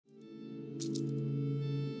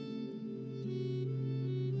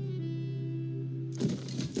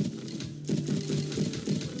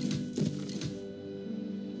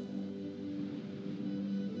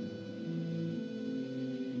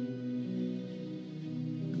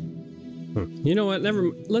You know what?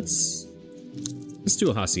 Let's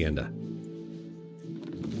do a hacienda.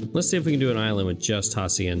 Let's see if we can do an island with just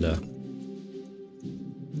hacienda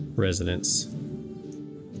residents.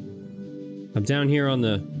 I'm down here on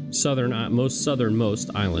the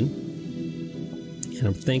southernmost island, and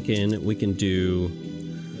I'm thinking we can do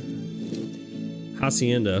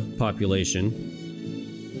hacienda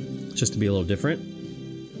population just to be a little different.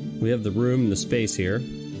 We have the room and the space here.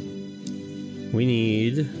 We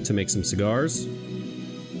need to make some cigars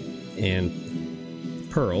and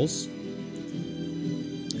pearls.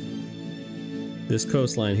 This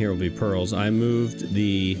coastline here will be pearls. I moved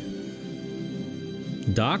the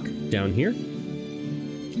dock down here.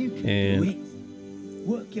 And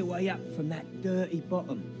work your way up from that dirty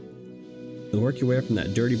bottom. Work your way up from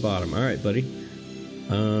that dirty bottom. All right, buddy.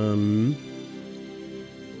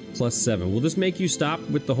 +7. Will this make you stop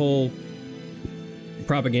with the whole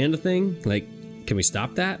propaganda thing? Like, can we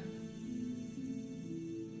stop that?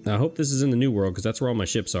 I hope this is in the new world because that's where all my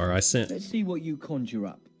ships are. Let's see what you conjure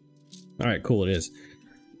up. All right, cool. It is.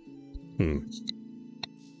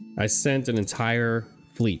 I sent an entire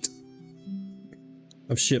fleet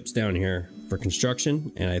of ships down here for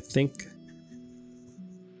construction, and I think...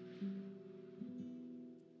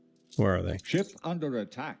 Where are they? Ship under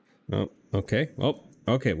attack. Oh, okay. Oh,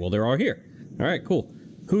 okay. Well, they're all here. All right, cool.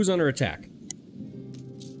 Who's under attack?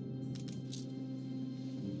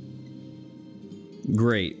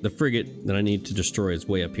 Great. The frigate that I need to destroy is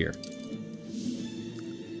way up here.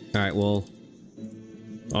 All right, well,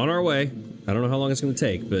 on our way. I don't know how long it's going to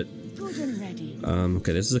take, but... Good and ready.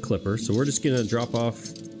 Okay, this is a clipper, so we're just going to drop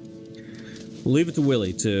off... We'll leave it to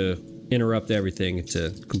Willie to interrupt everything,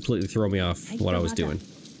 to completely throw me off what I was doing.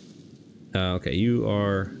 Okay, you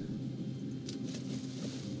are...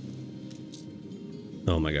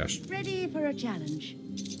 Oh my gosh. Ready for a challenge.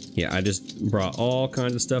 Yeah, I just brought all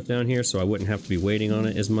kinds of stuff down here so I wouldn't have to be waiting on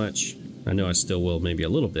it as much. I know I still will, maybe a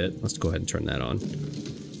little bit. Let's go ahead and turn that on.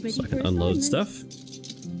 So I can unload stuff.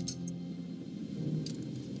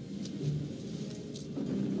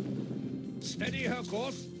 Steady her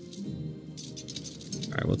course.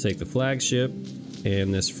 Alright, we'll take the flagship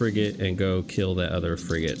and this frigate and go kill that other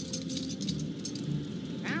frigate.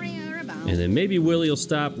 And then maybe Willie will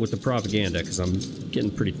stop with the propaganda because I'm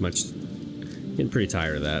getting pretty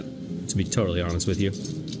tired of that, to be totally honest with you.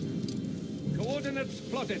 Coordinates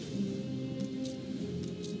plotted.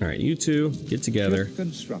 Alright, you two get together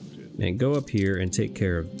Constructed. and go up here and take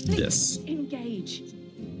care of this. Engage.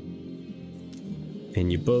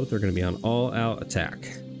 And you both are going to be on all-out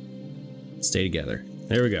attack. Stay together.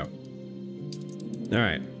 There we go.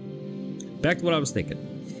 Alright. Back to what I was thinking.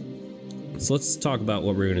 So let's talk about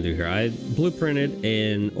what we're going to do here. I blueprinted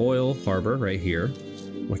an oil harbor right here,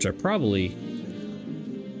 which I probably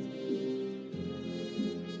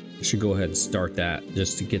should go ahead and start that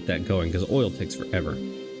just to get that going because oil takes forever.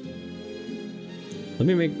 Let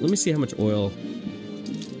me see how much oil.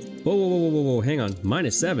 Whoa, hang on.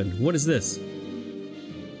 -7. What is this?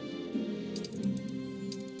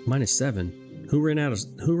 -7. Who ran out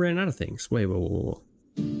of things? Wait, whoa.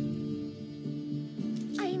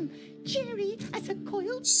 I'm cheery as a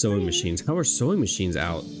coiled Sewing machines. How are sewing machines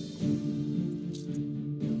out?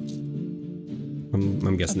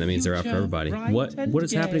 I'm guessing that means they're out for everybody. What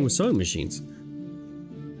is happening with sewing machines?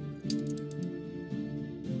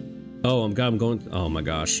 Oh, I'm going. Oh my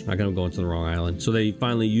gosh, I got them going to the wrong island. So they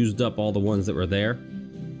finally used up all the ones that were there,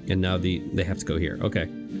 and now they have to go here. Okay.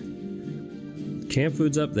 Canned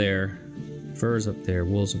food's up there, fur's up there,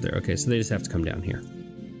 wool's up there. Okay, so they just have to come down here.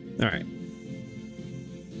 All right.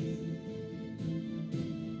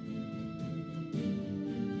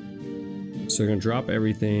 So we're gonna drop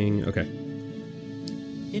everything. Okay.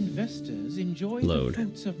 Investors enjoy Load. the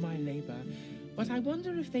fruits of my labor, but I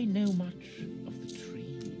wonder if they know much of the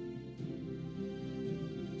tree.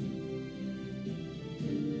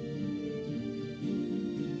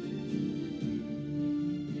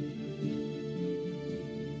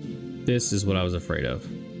 This is what I was afraid of.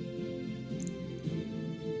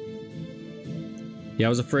 Yeah, I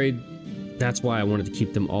was afraid that's why I wanted to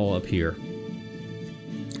keep them all up here.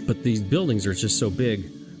 But these buildings are just so big.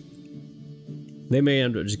 They may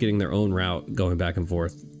end up just getting their own route going back and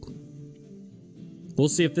forth. We'll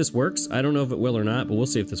see if this works. I don't know if it will or not, but we'll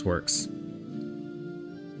see if this works.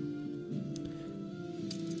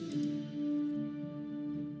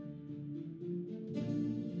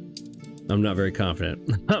 I'm not very confident.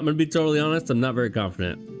 I'm gonna be totally honest, I'm not very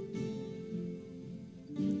confident.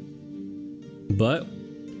 But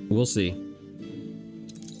we'll see.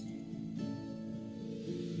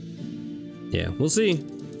 Yeah, we'll see.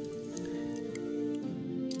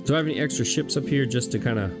 Do I have any extra ships up here just to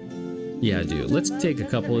kind of... Yeah, I do. Let's take a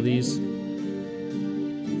couple of these.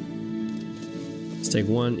 Let's take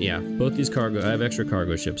one. Yeah, both these cargo... I have extra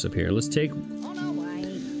cargo ships up here. Let's take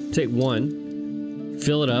one,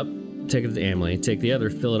 fill it up, take it to Amelie, take the other,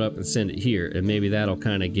 fill it up, and send it here, and maybe that'll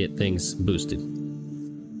kind of get things boosted.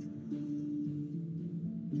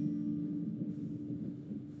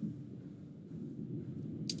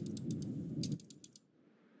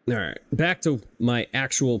 Alright, back to my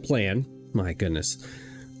actual plan. My goodness.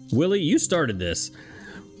 Willie, you started this.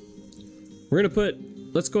 We're gonna put...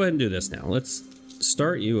 Let's go ahead and do this now. Let's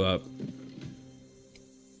start you up.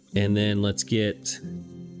 And then let's get...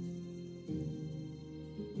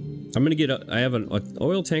 I'm gonna get... I have an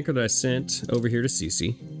oil tanker that I sent over here to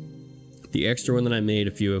Cece. The extra one that I made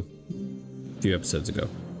a few episodes ago.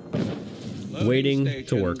 Waiting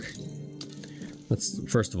to work. Let's,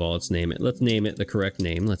 first of all, let's name it. Let's name it the correct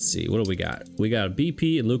name. Let's see. What do we got? We got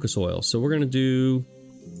BP and Lucas Oil. So we're going to do...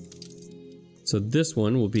 So this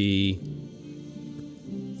one will be...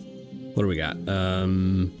 What do we got?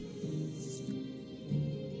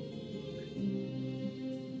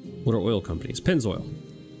 What are oil companies? Pennzoil.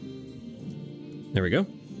 There we go.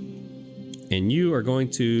 And you are going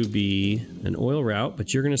to be an oil route,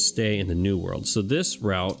 but you're going to stay in the New World. So this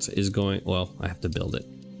route is going... Well, I have to build it.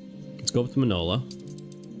 Let's go up to Manola.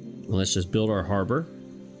 And let's just build our harbor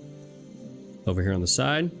over here on the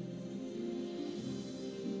side.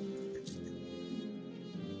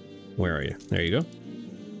 Where are you? There you go.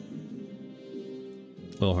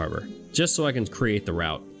 Oil harbor. Just so I can create the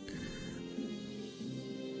route.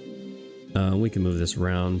 We can move this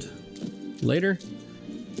around later.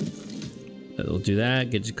 We'll do that.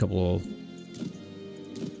 Get you a couple...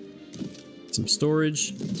 Some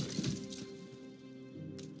storage.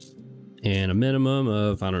 And a minimum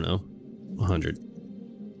of, I don't know, 100.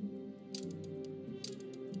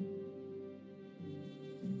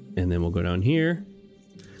 And then we'll go down here.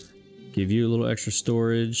 Give you a little extra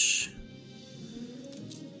storage.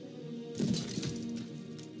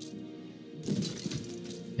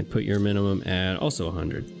 And put your minimum at also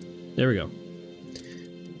 100. There we go.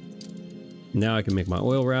 Now I can make my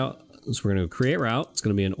oil route. So we're going to create route. It's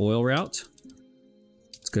going to be an oil route.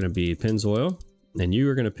 It's going to be Pennzoil. And you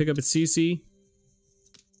are going to pick up at CC,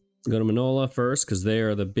 go to Manola first, because they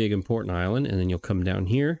are the big important island, and then you'll come down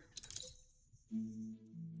here.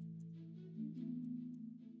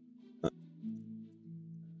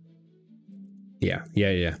 Yeah,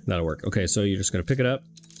 that'll work. Okay, so you're just going to pick it up,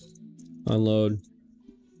 unload,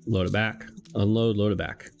 load it back, unload, load it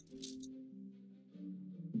back.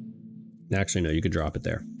 Actually, no, you could drop it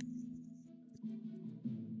there.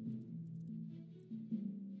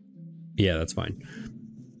 Yeah, that's fine.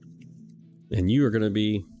 And you are going to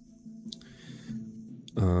be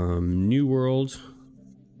New World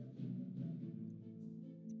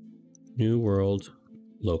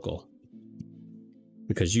local.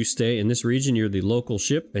 Because you stay in this region, you're the local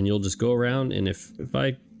ship, and you'll just go around. And if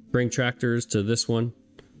I bring tractors to this one,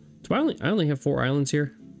 do I only have 4 islands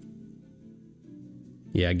here?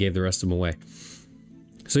 Yeah, I gave the rest of them away.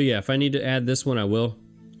 So yeah, if I need to add this one, I will.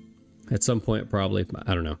 At some point, probably.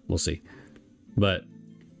 I don't know. We'll see. But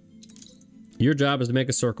your job is to make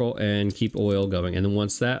a circle and keep oil going. And then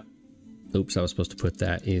once that... Oops, I was supposed to put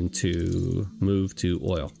that into... Move to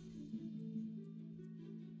oil.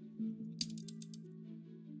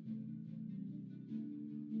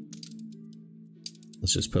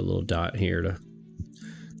 Let's just put a little dot here to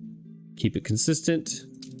keep it consistent.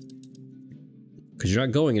 Because you're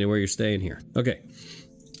not going anywhere, you're staying here. Okay.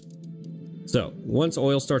 So, once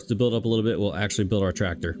oil starts to build up a little bit, we'll actually build our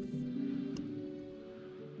tractor.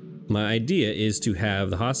 My idea is to have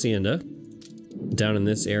the hacienda down in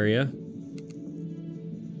this area.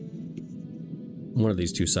 One of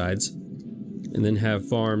these 2 sides. And then have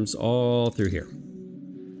farms all through here.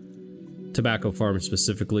 Tobacco farms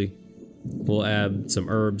specifically. We'll add some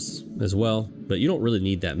herbs as well, but you don't really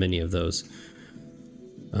need that many of those.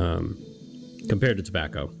 Compared to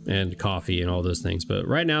tobacco and coffee and all those things. But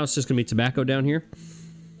right now it's just going to be tobacco down here.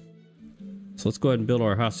 So let's go ahead and build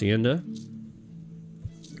our hacienda.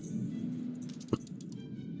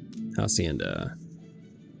 Hacienda.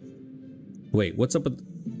 Wait, what's up with...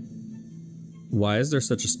 Why is there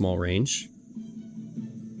such a small range?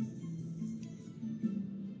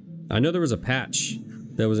 I know there was a patch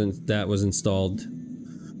that was installed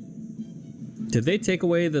Did they take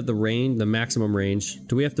away the range, the maximum range?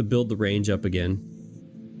 Do we have to build the range up again?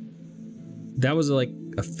 That was like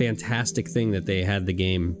a fantastic thing that they had the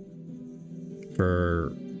game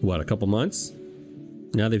for, what, a couple months?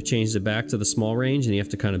 Now they've changed it back to the small range and you have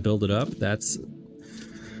to kind of build it up. That's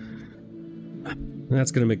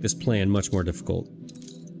gonna make this plan much more difficult.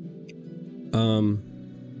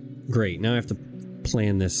 Great, now I have to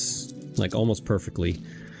plan this like almost perfectly.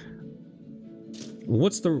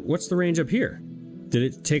 What's the range up here? Did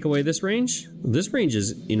it take away this range? This range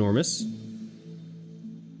is enormous.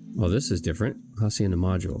 Oh, this is different. Hacienda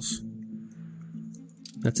modules.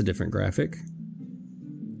 That's a different graphic.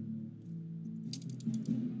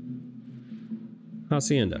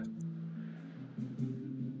 Hacienda.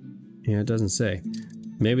 Yeah, it doesn't say.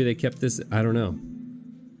 Maybe they kept this, I don't know.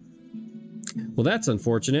 Well, that's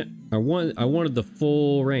unfortunate. I wanted the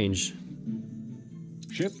full range.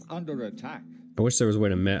 Ship under attack. I wish there was a way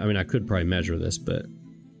to I mean, I could probably measure this, but...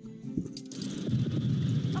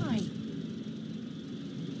 Aye.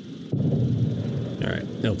 Alright,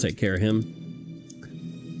 it'll take care of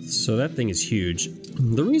him. So that thing is huge.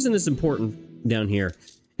 The reason it's important down here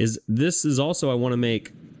is this is also, I want to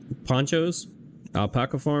make ponchos,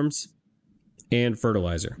 alpaca farms, and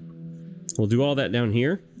fertilizer. We'll do all that down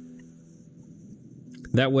here.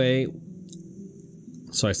 That way,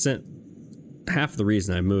 so I sent half the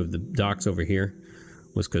reason I moved the docks over here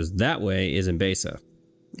was because that way is in Besa.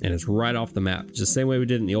 And it's right off the map. Just the same way we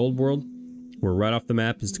did in the old world, where right off the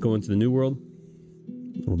map is to go into the new world.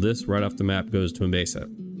 Well, this right off the map goes to Mbesa.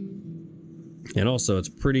 And also, it's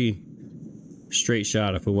pretty straight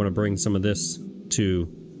shot if we want to bring some of this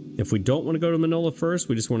to... If we don't want to go to Manola first,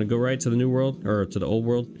 we just want to go right to the new world, or to the old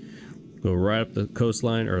world. Go right up the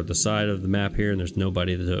coastline, or the side of the map here, and there's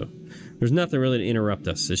nobody to... There's nothing really to interrupt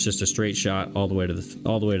us. It's just a straight shot all the way to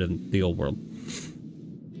the old world.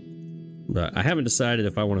 But I haven't decided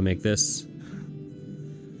if I want to make this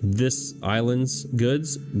island's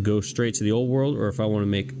goods go straight to the old world, or if I want to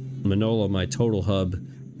make Manola my total hub,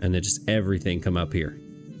 and then just everything come up here.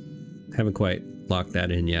 Haven't quite locked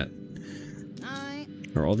that in yet.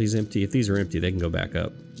 Are all these empty? If these are empty, they can go back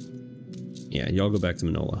up. Yeah, y'all go back to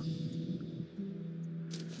Manola.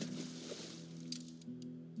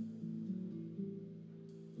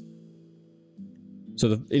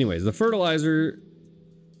 So anyways, the fertilizer,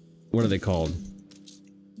 what are they called?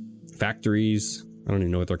 Factories? I don't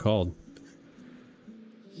even know what they're called.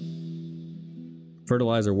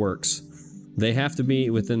 Fertilizer works. They have to be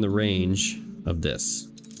within the range of this.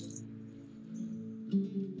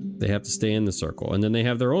 They have to stay in the circle. And then they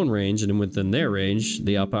have their own range, and then within their range,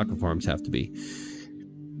 the alpaca farms have to be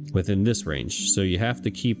within this range. So you have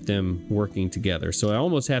to keep them working together. So I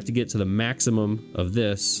almost have to get to the maximum of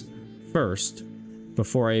this first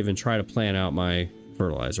before I even try to plan out my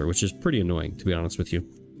fertilizer, which is pretty annoying, to be honest with you.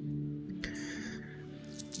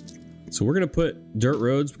 So we're going to put dirt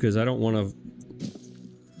roads because I don't want to...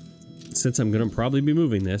 Since I'm going to probably be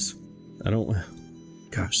moving this, I don't...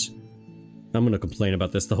 Gosh. I'm going to complain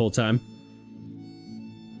about this the whole time.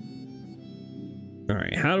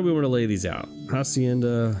 Alright, how do we want to lay these out?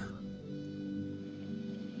 Hacienda...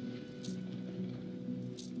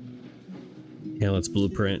 Yeah, let's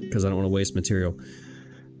blueprint, because I don't want to waste material.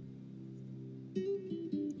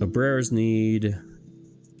 Obreras need...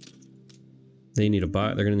 They're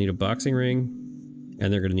going to need a boxing ring,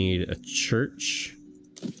 and they're going to need a church.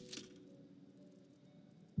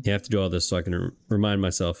 You have to do all this so I can remind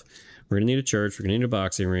myself. We're going to need a church, we're going to need a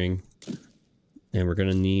boxing ring, and we're going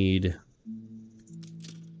to need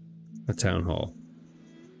a town hall.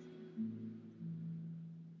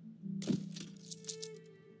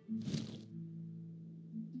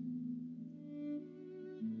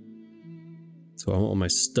 So I want all my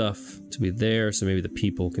stuff to be there, so maybe the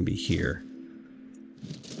people can be here.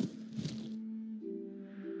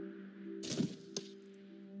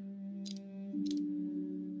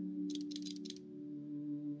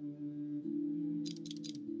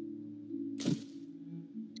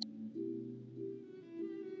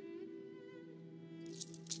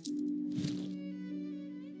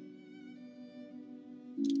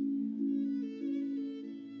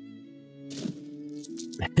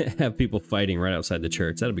 Have people fighting right outside the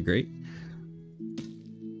church. That'd be great.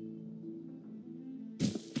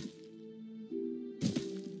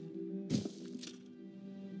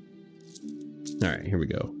 All right, here we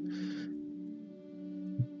go.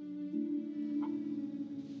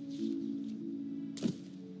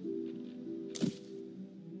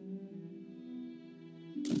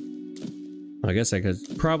 I guess I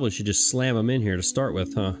probably should just slam them in here to start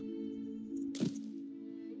with, huh?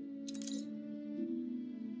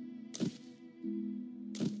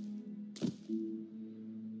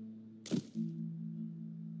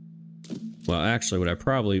 Well, actually, what I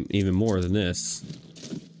probably even more than this.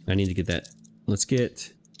 I need to get that. Let's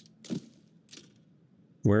get.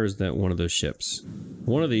 Where is that one of those ships?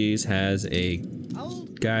 One of these has a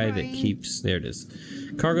guy that keeps. There it is.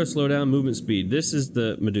 Cargo slowdown, movement speed. This is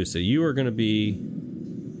the Medusa. You are going to be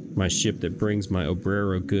my ship that brings my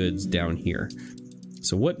obrero goods down here.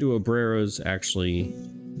 So what do obreros actually...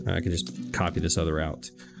 I can just copy this other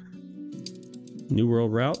route. New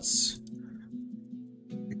World routes.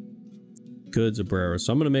 Goods, obreros.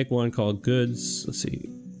 So I'm going to make one called goods. Let's see.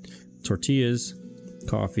 Tortillas,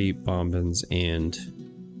 coffee, bonbons, and...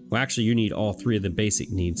 Well, actually, you need all three of the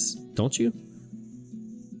basic needs, don't you?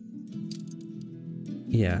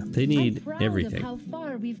 Yeah, they need everything. Of how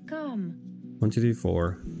far we've come. 1, 2, 3,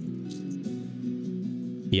 4.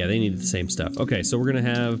 Yeah, they need the same stuff. Okay, so we're gonna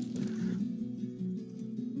have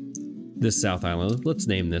this South Island. Let's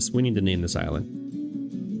name this. We need to name this island.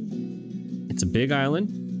 It's a big island.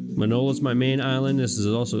 Manola's my main island. This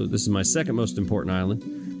is my second most important island.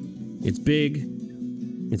 It's big.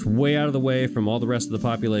 It's way out of the way from all the rest of the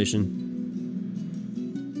population.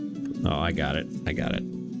 Oh, I got it. I got it.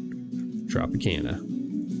 Tropicana.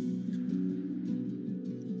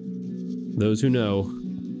 Those who know,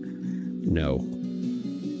 know.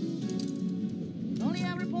 Only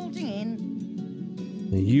are reporting in.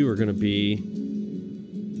 You are going to be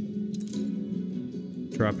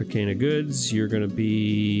Tropicana goods. You're going to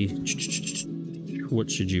be... What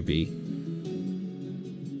should you be?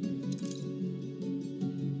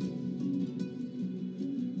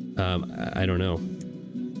 I don't know.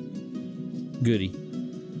 Goodies.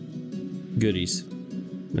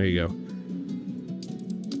 There you go.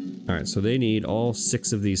 Alright, so they need all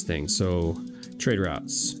 6 of these things. So, trade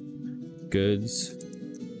routes. Goods.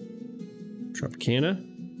 Tropicana.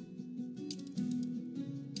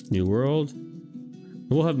 New World.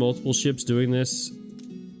 We'll have multiple ships doing this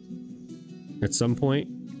at some point.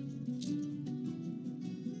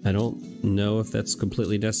 I don't know if that's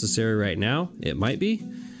completely necessary right now. It might be.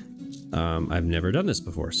 I've never done this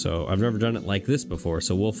before, so I've never done it like this before,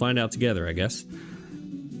 so we'll find out together, I guess.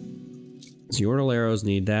 So your arrows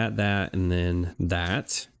need that, and then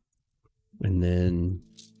that. And then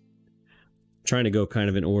trying to go kind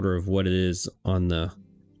of in order of what it is on the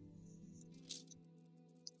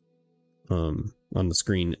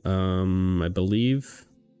screen. I believe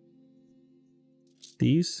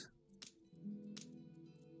these.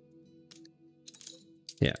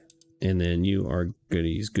 Yeah. And then you are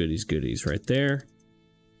goodies right there.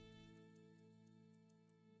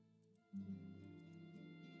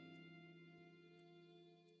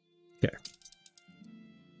 Okay.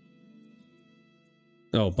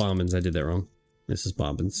 Oh, bombins. I did that wrong. This is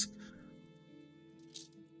bombins.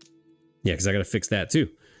 Yeah, because I got to fix that too.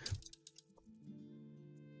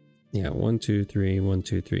 Yeah, 1, 2, 3, 1,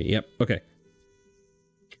 2, 3. Yep, okay.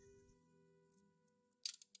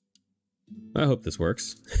 I hope this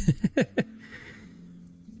works.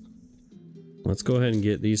 Let's go ahead and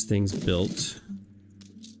get these things built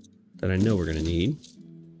that I know we're going to need.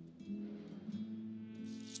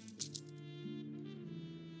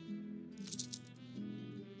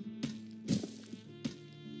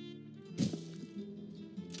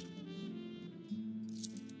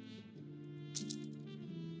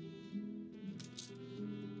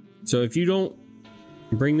 So if you don't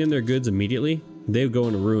bring them their goods immediately, they go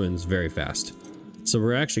into ruins very fast. So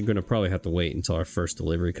we're actually going to probably have to wait until our first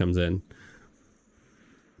delivery comes in.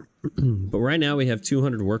 But right now we have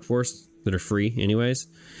 200 workforce that are free anyways.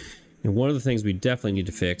 And one of the things we definitely need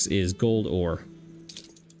to fix is gold ore.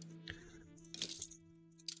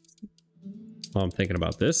 While I'm thinking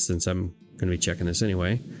about this, since I'm going to be checking this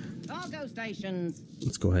anyway. Cargo stations.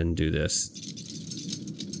 Let's go ahead and do this.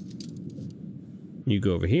 You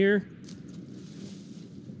go over here.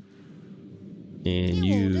 And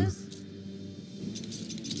you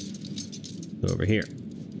go over here.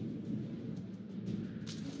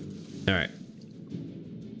 Alright.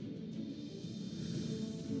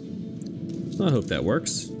 I hope that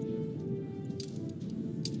works.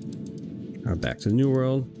 Alright, back to the New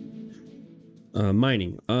World.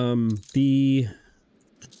 Mining. The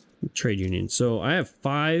trade union. So I have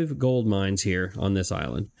 5 gold mines here on this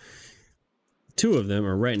island. 2 of them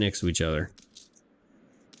are right next to each other.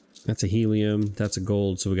 That's a helium. That's a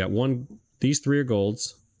gold. So we got one. These 3 are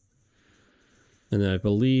golds. And then I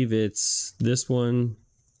believe it's this one.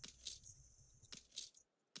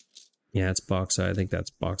 Yeah, it's bauxite. I think that's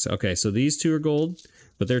bauxite. Okay, so these 2 are gold,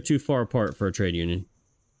 but they're too far apart for a trade union.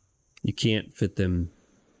 You can't fit them.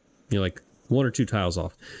 You're like 1 or 2 tiles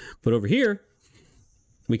off. But over here,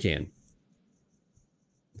 we can.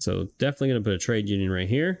 So definitely going to put a trade union right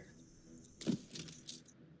here.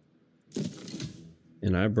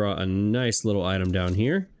 And I brought a nice little item down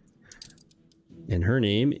here. And her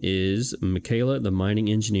name is Michaela, the mining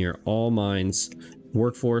engineer. All mines,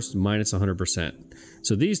 workforce minus 100%.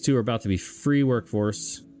 So these two are about to be free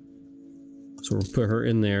workforce. So we'll put her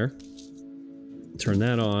in there. Turn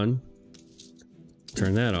that on.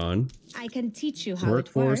 Turn that on. I can teach you how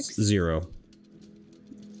Workforce it works. 0.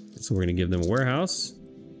 So we're going to give them a warehouse.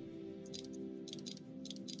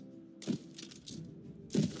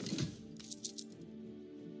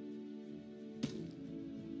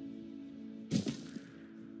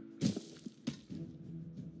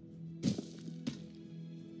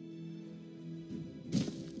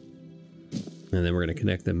 And then we're going to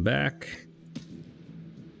connect them back.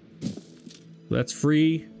 That's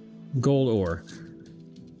free gold ore.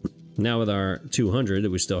 Now with our 200 that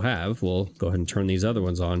we still have, we'll go ahead and turn these other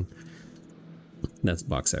ones on. That's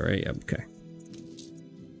bauxite, right? Yep, okay.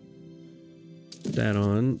 Put that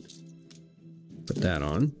on. Put that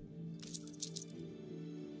on.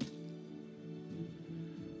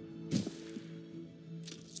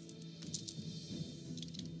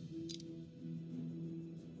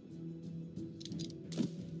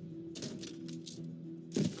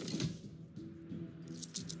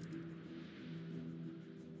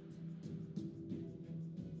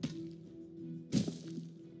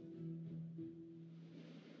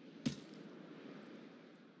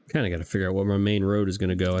 Kind of got to figure out where my main road is going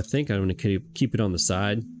to go. I think I'm going to keep it on the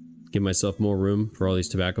side. Give myself more room for all these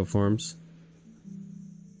tobacco farms.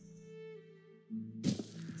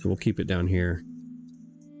 So we'll keep it down here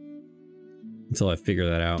until I figure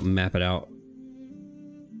that out and map it out.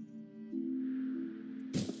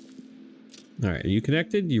 Alright, are you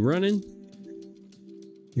connected? You running?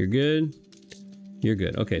 You're good? You're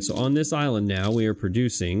good. Okay, so on this island now we are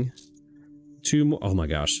producing 2 more. Oh my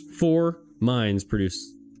gosh. 4 mines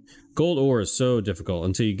produce. Gold ore is so difficult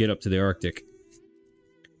until you get up to the Arctic.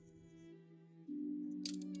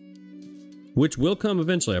 Which will come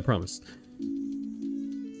eventually, I promise.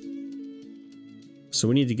 So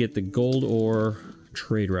we need to get the gold ore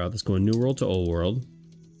trade route that's going New World to Old World.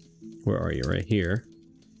 Where are you? Right here.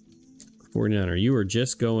 49er, you are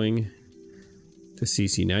just going to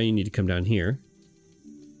CC. Now you need to come down here.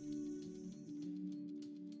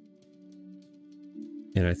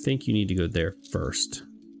 And I think you need to go there first.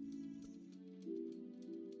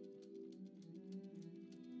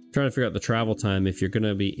 Trying to figure out the travel time. If you're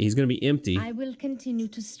gonna be, he's gonna be empty. I will continue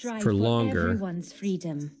to strive for longer. Everyone's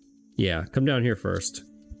freedom. Yeah, come down here first.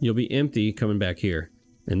 You'll be empty coming back here,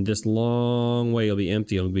 and this long way you'll be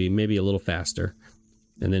empty. It'll be maybe a little faster,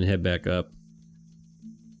 and then head back up.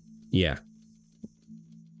 Yeah.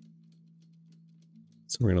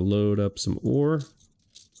 So we're gonna load up some ore.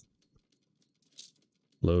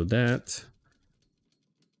 Load that.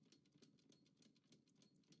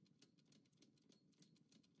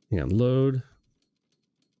 Yeah, load.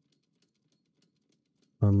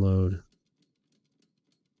 Unload.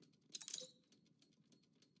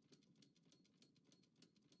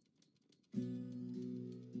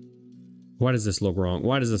 Why does this look wrong?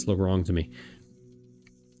 Why does this look wrong to me?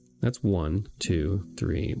 That's 1, 2,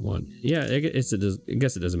 3, 1. Yeah, I guess it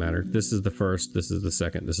doesn't matter. This is the first, this is the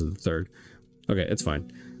second, this is the third. Okay, it's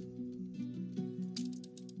fine.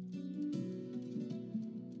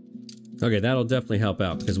 Okay, that'll definitely help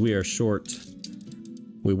out because we are short.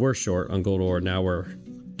 We were short on gold ore, now we're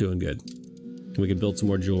doing good. We can build some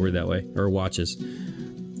more jewelry that way, or watches.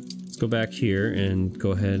 Let's go back here and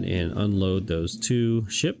go ahead and unload those 2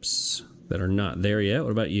 ships that are not there yet.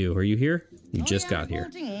 What about you? Are you here? You just got here.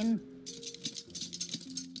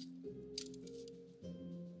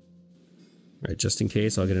 Alright, just in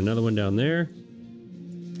case, I'll get another one down there.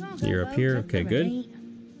 You're up here. Okay, good.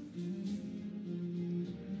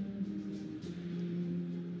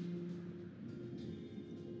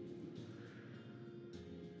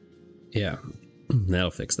 Yeah,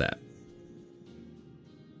 that'll fix that.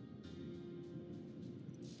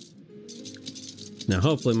 Now,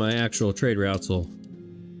 hopefully my actual trade routes will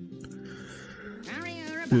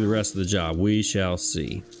do the rest of the job. We shall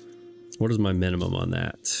see. What is my minimum on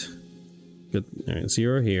that? Good. All right,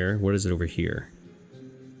 0 here. What is it over here?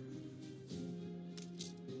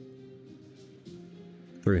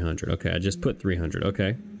 300. Okay, I just put 300.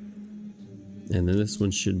 Okay. And then this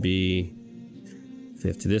one should be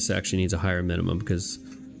 50. This actually needs a higher minimum because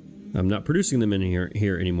I'm not producing them in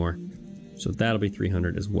here anymore. So that'll be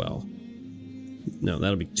 300 as well. No,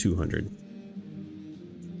 that'll be 200.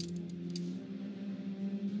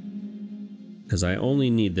 Because I only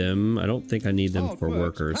need them. I don't think I need them for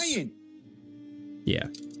workers. Yeah,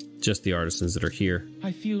 just the artisans that are here.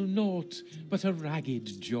 I feel naught but a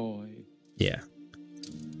ragged joy. Yeah.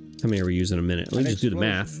 How many are we using a minute? Let's just do the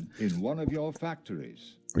math. In one of your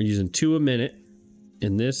factories. We're using 2 a minute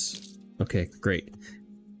in this. Okay, great.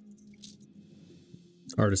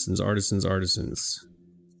 Artisans, artisans, artisans.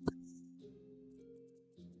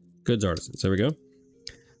 Goods artisans. There we go.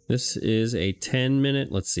 This is a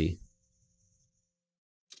 10-minute. Let's see.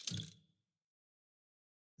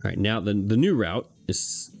 All right, now the new route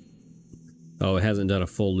is... Oh, it hasn't done a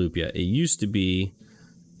full loop yet. It used to be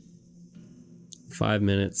 5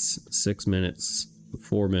 minutes, 6 minutes,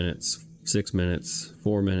 4 minutes, 6 minutes,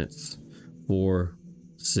 4 minutes, 4,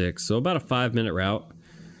 6. So about a 5-minute route.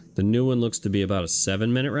 The new one looks to be about a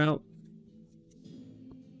 7-minute route.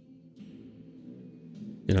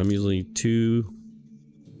 And I'm usually 2.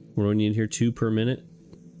 What do I need here? 2 per minute.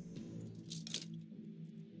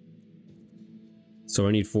 So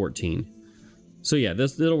I need 14. So yeah,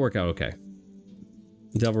 it'll work out okay.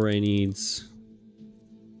 Devil Ray needs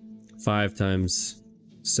 5 times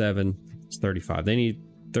 7. It's 35. They need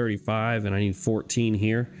 35, and I need 14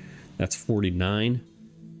 here. That's 49.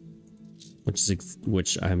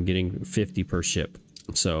 Which I'm getting 50 per ship.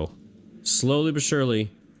 So slowly but surely,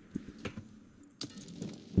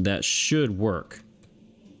 that should work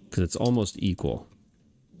because it's almost equal.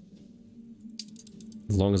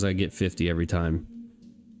 As long as I get 50 every time,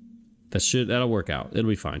 that'll work out. It'll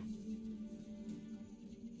be fine.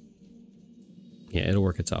 Yeah, it'll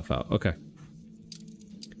work itself out. Okay.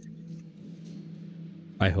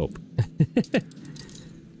 I hope.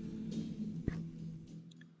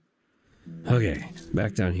 Okay,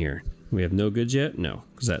 back down here. We have no goods yet? No,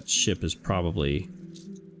 because that ship is probably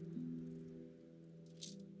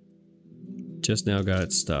just now got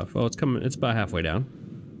its stuff. Oh, it's coming. It's about halfway down.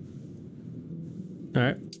 All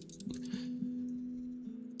right.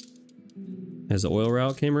 Has the oil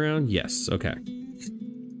route came around? Yes. Okay.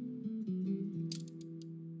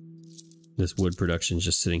 This wood production is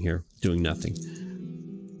just sitting here doing nothing.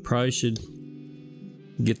 Probably should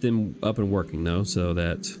get them up and working though, so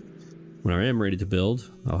that when I am ready to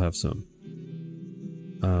build, I'll have some.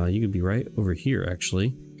 You could be right over here,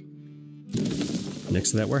 actually.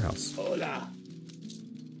 Next to that warehouse. Hola.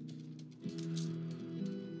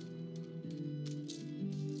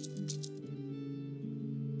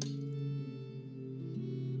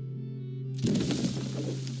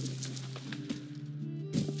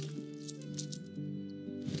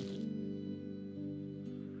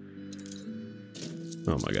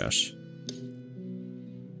 Oh my gosh.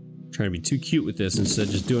 Trying to be too cute with this instead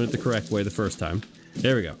of just doing it the correct way the first time.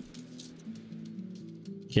 There we go.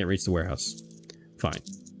 Can't reach the warehouse. Fine.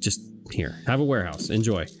 Just here. Have a warehouse.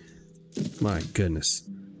 Enjoy. My goodness.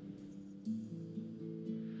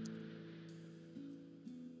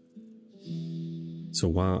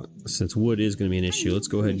 So since wood is going to be an issue, let's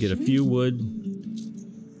go ahead and get a few wood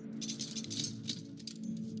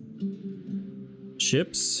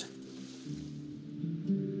ships.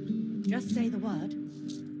 Just say the word.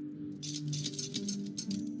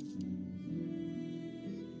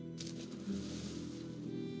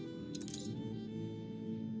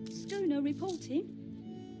 Schooner reporting.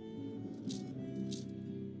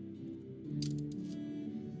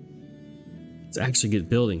 Let's actually get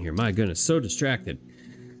building here. My goodness, so distracted.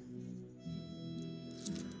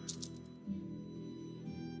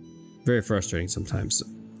 Very frustrating sometimes.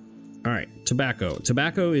 All right, tobacco.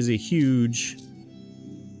 Tobacco is a huge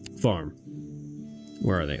farm.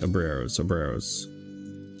 Where are they? Obreros.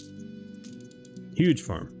 Huge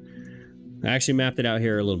farm. I actually mapped it out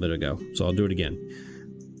here a little bit ago, so I'll do it again.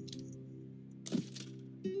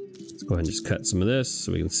 Let's go ahead and just cut some of this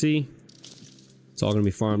so we can see. It's all going to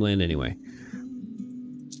be farmland anyway.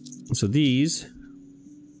 So these...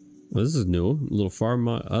 Well, this is new. A little farm...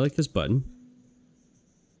 I like this button.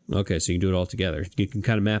 Okay, so you can do it all together. You can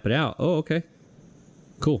kind of map it out. Oh, okay.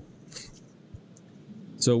 Cool.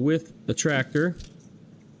 So with a tractor...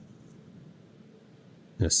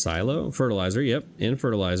 And a silo, fertilizer, yep, and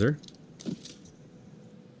fertilizer.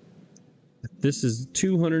 This is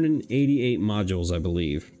 288 modules, I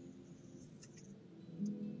believe.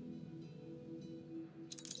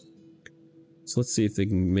 So let's see if they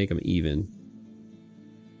can make them even.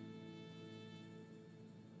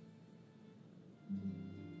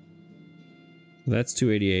 That's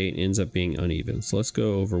 288, ends up being uneven. So let's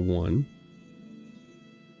go over one.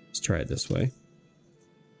 Let's try it this way.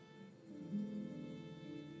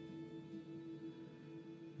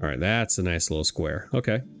 All right, that's a nice little square.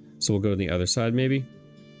 Okay, so we'll go to the other side maybe.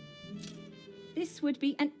 This would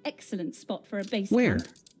be an excellent spot for a base Where? camp.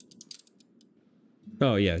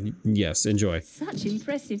 Oh yeah, yes, enjoy. Such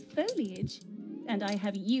impressive foliage. And I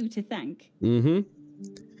have you to thank. Mm-hmm.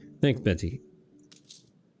 Thanks, Betty.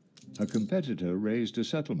 A competitor raised a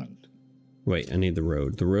settlement. Wait, I need the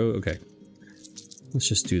road. The road, okay. Let's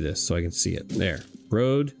just do this so I can see it. There.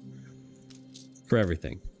 Road for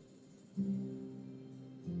everything.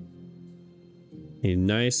 A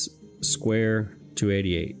nice square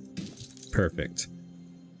 288. Perfect.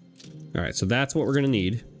 Alright, so that's what we're going to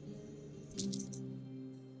need.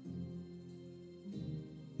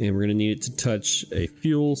 And we're going to need it to touch a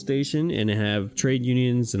fuel station and have trade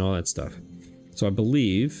unions and all that stuff. So I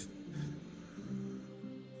believe...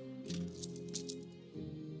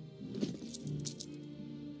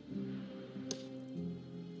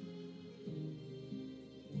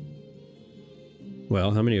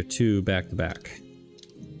 Well, how many are 2 back to back?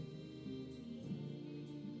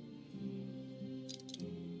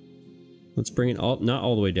 Let's bring it all, not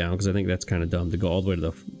all the way down, because I think that's kind of dumb to go all the way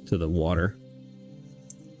to the water.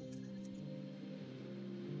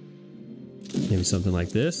 Maybe something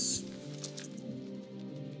like this.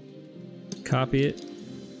 Copy it.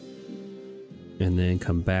 And then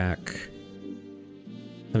come back.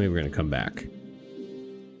 I mean, we're going to come back.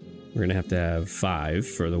 We're going to have 5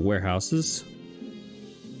 for the warehouses.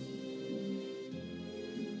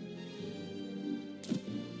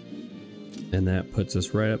 And that puts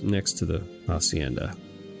us right up next to the hacienda.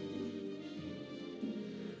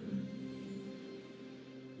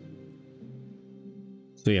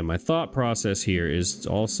 So yeah, my thought process here is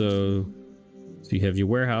also, so you have your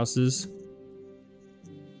warehouses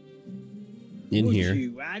in here.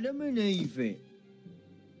 You Adam and Eve it.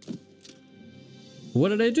 What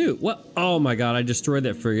did I do? What? Oh my god, I destroyed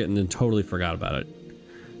that frigate and then totally forgot about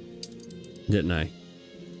it. Didn't I?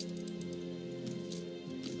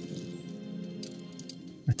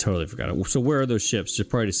 I totally forgot it. So where are those ships? Just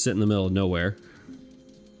probably just sit in the middle of nowhere.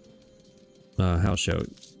 House show.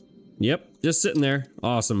 Yep, just sitting there.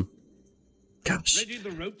 Awesome. Gosh. Ready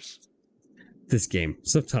the ropes? This game.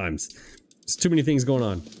 Sometimes. There's too many things going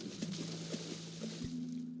on.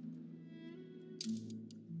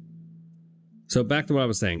 So back to what I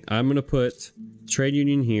was saying. I'm going to put trade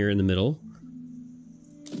union here in the middle.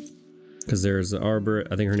 Because there's the arbor.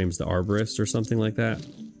 I think her name's the arborist or something like that.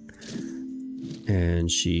 And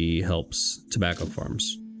she helps tobacco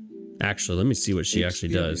farms. Actually, let me see what she actually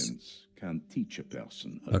does. Can teach a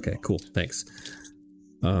person. Okay, cool. Thanks.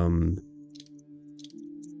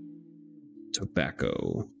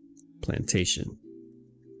 Tobacco plantation.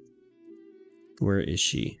 Where is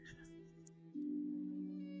she?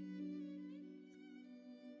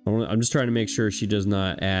 I'm just trying to make sure she does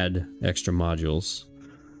not add extra modules.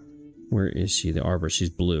 Where is she? The arbor. She's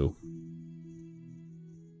blue.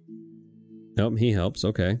 Nope, he helps.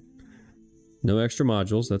 Okay. No extra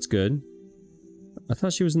modules. That's good. I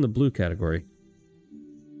thought she was in the blue category.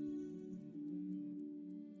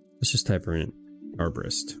 Let's just type her in.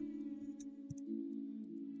 Arborist.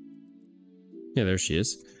 Yeah, there she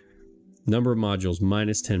is. Number of modules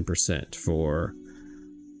minus 10% for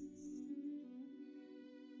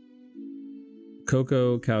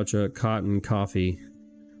cocoa, caoutchouc, cotton, coffee,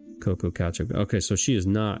 cocoa, caoutchouc. Okay, so she is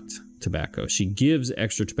not tobacco. She gives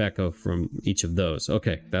extra tobacco from each of those.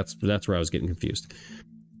 Okay, that's where I was getting confused.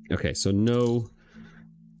 Okay, so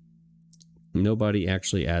nobody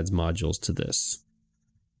actually adds modules to this.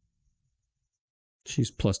 She's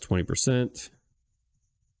plus 20%.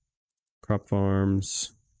 Crop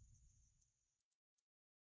farms.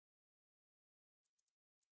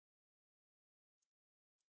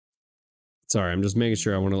 Sorry, I'm just making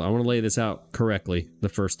sure I want to lay this out correctly the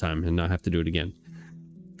first time and not have to do it again.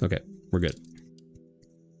 Okay, we're good.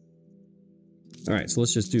 All right, so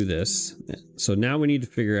let's just do this. So now we need to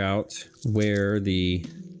figure out where the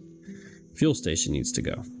fuel station needs to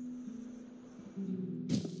go.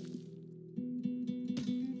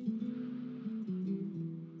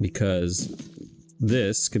 Because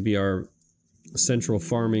this could be our central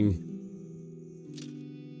farming.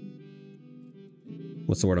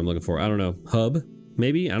 What's the word I'm looking for? I don't know. Hub,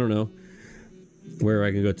 maybe? I don't know. Where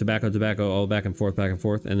I can go tobacco, all back and forth,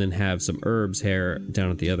 and then have some herbs here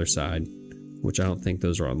down at the other side, which I don't think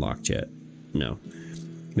those are unlocked yet. No.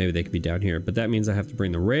 Maybe they could be down here, but that means I have to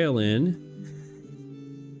bring the rail in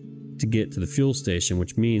to get to the fuel station,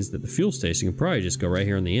 which means that the fuel station can probably just go right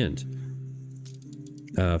here on the end.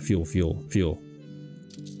 Fuel.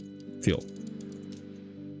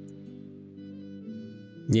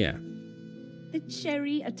 Yeah. The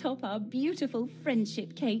cherry atop our beautiful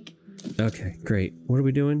friendship cake. Okay, great. What are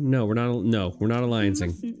we doing? No, we're not. No, we're not alliancing.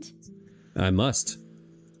 Mustn't. I must.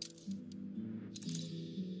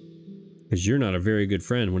 Because you're not a very good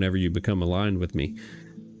friend whenever you become aligned with me.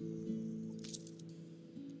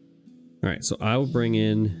 Alright, so I will bring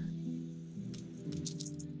in...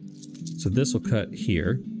 So this will cut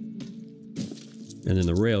here. And then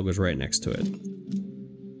the rail goes right next to it.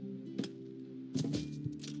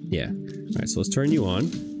 Yeah. Alright, so let's turn you on.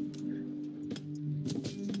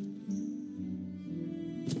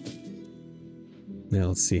 Now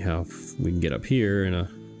let's see how we can get up here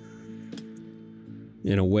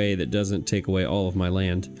in a way that doesn't take away all of my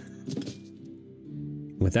land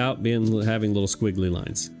without having little squiggly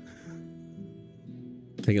lines.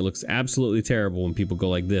 I think it looks absolutely terrible when people go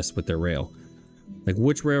like this with their rail. Like,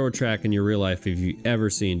 which railroad track in your real life have you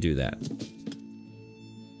ever seen do that?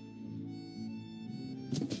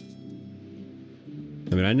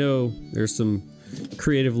 I mean, I know there's some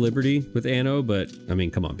creative liberty with Anno, but I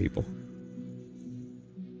mean, come on, people.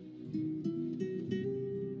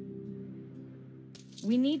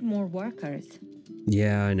 We need more workers.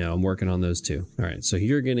 Yeah, I know. I'm working on those too. All right, so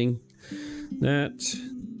you're getting that.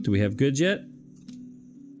 Do we have goods yet?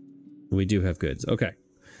 We do have goods. Okay.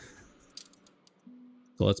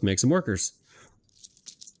 So let's make some workers.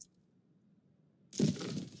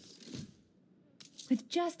 With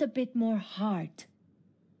just a bit more heart.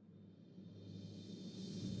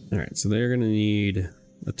 All right, so they're going to need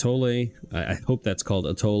Atole. I hope that's called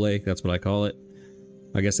Atole. That's what I call it.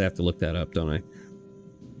 I guess I have to look that up, don't I?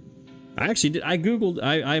 I actually did. I googled.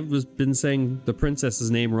 I've been saying the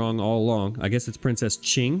princess's name wrong all along. I guess it's Princess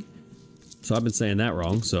Ching. So I've been saying that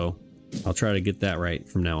wrong. So I'll try to get that right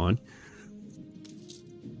from now on.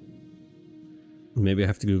 Maybe I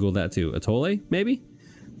have to Google that too. Atole, maybe?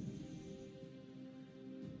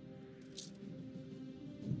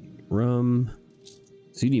 Rum.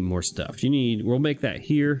 So you need more stuff. You need. We'll make that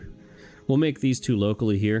here. We'll make these two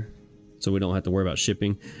locally here, so we don't have to worry about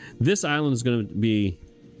shipping. This island is going to be.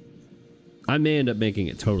 I may end up making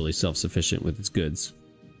it totally self-sufficient with its goods,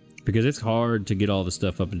 because it's hard to get all the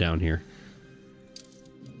stuff up and down here.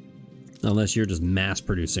 Unless you're just mass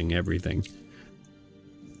producing everything.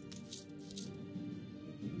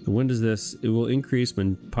 So when does this? It will increase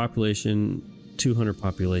when population 200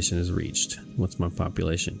 population is reached. What's my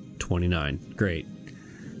population? 29. Great.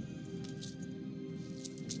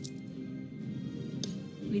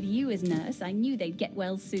 With you as nurse, I knew they'd get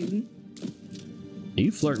well soon. Are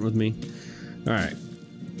you flirting with me? All right.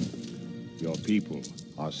 Your people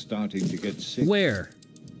are starting to get sick. Where?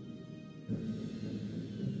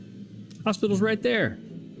 Hospital's right there.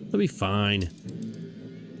 They'll be fine.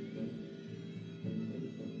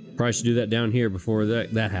 Probably should do that down here before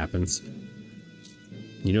that happens.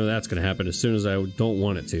 You know that's going to happen as soon as I don't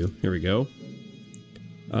want it to. Here we go.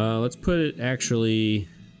 Let's put it actually...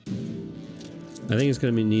 I think it's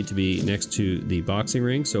going to need to be next to the boxing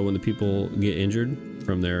ring, so when the people get injured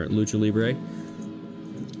from their lucha libre,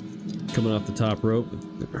 coming off the top rope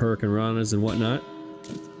with hurricane ranas and whatnot,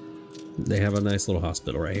 they have a nice little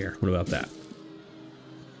hospital right here. What about that?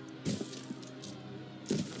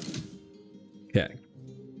 Okay.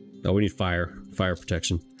 Oh, we need fire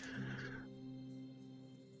protection.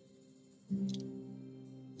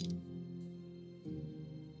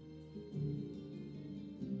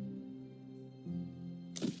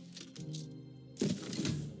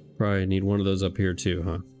 Probably need one of those up here too,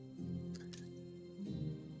 huh?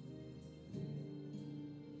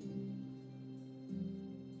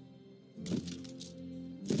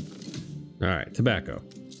 All right, tobacco.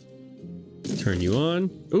 Turn you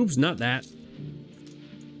on. Oops, not that.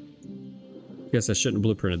 Guess I shouldn't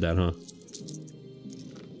have blueprinted that, huh?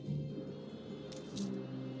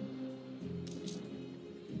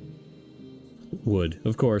 Wood,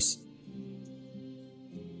 of course.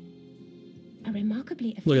 A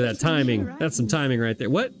remarkably Look at that timing. That's some timing right there.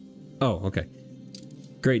 What? Oh, okay.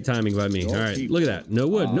 Great timing by me. All right, look at that. No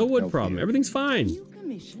wood. No wood problem. Everything's fine.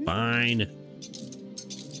 Fine.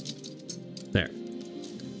 There.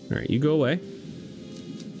 All right, you go away.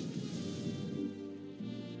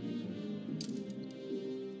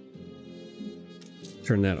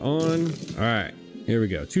 Turn that on. All right, here we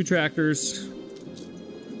go. 2 tractors,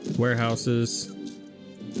 warehouses.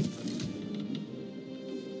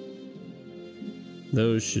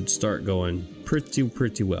 Those should start going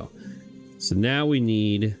pretty well. So now we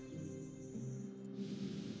need...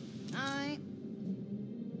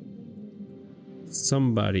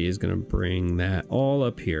 Somebody is going to bring that all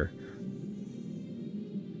up here.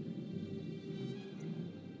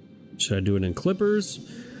 Should I do it in clippers?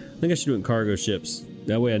 I think I should do it in cargo ships.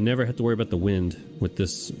 That way I never have to worry about the wind with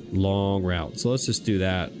this long route. So let's just do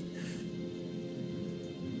that.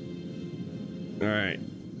 All right.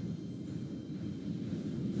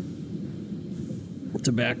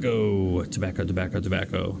 Tobacco.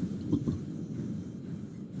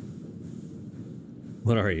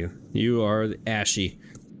 What are you? You are the ashy.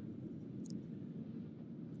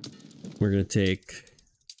 We're gonna take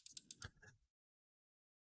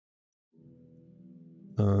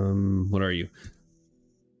What are you?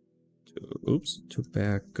 Oops,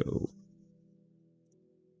 tobacco.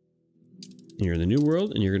 You're in the new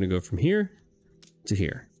world, and you're gonna go from here to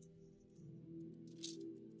here.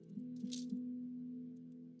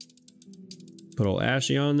 Put old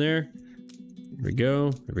Ashy on there. There we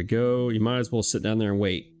go. There we go. You might as well sit down there and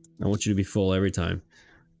wait. I want you to be full every time.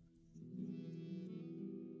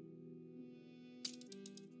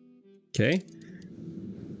 Okay.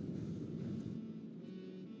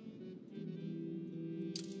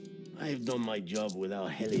 I've done my job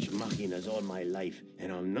without hellish machinas all my life,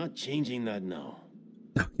 and I'm not changing that now.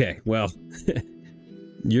 Okay, well,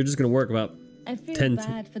 you're just gonna work about I feel 10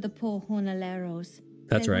 bad for the poor jornaleros.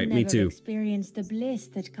 That's They will right, me never too. Experience the bliss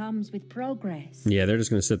that comes with progress. Yeah, they're just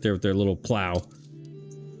gonna sit there with their little plow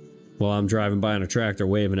while I'm driving by on a tractor,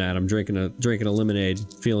 waving at them, drinking a lemonade,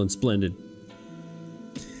 feeling splendid.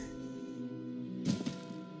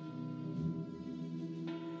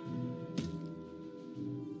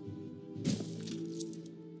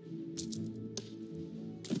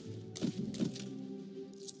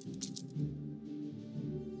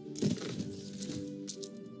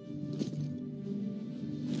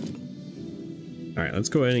 All right, let's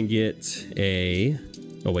go ahead and get a...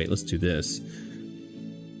 Oh wait, let's do this.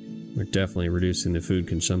 We're definitely reducing the food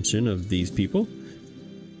consumption of these people.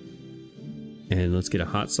 And let's get a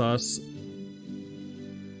hot sauce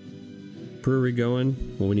brewery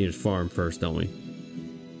going. Well, we need a farm first, don't we?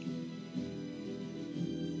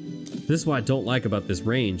 This is what I don't like about this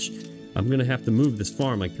range. I'm gonna have to move this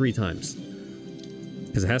farm like 3 times.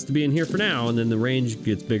 Because it has to be in here for now, and then the range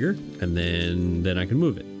gets bigger, and then I can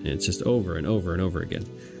move it. And it's just over and over and over again.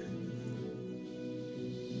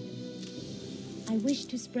 I wish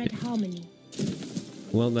to spread harmony.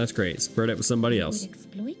 Well, that's great. Spread it with somebody else. Would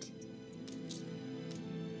exploit?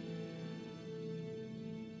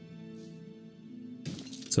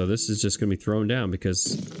 So this is just going to be thrown down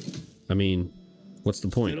because, I mean, what's the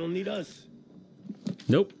They point? don't need us.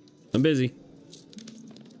 Nope, I'm busy.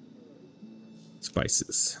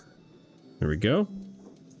 Spices. There we go.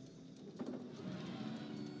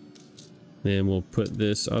 Then we'll put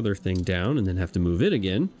this other thing down and then have to move it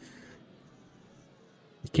again.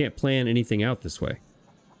 You can't plan anything out this way.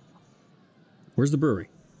 Where's the brewery?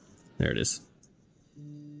 There it is.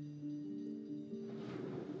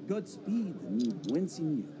 Godspeed and buen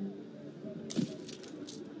señor.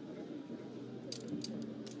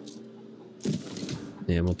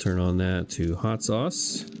 And we'll turn on that to hot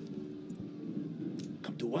sauce.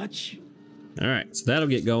 Come to watch. All right, so that'll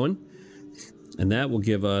get going. And that will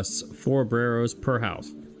give us 4 Breros per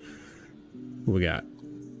house. What we got?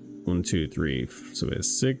 1, 2, 3. So we have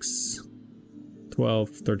 6, 12,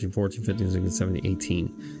 13, 14, 15, 16, 17,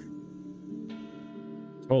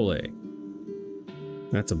 18. Ole.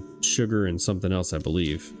 That's a sugar and something else, I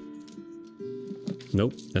believe.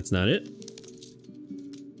 Nope, that's not it.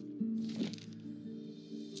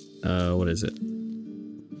 What is it?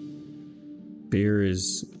 Beer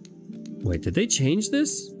is... Wait, did they change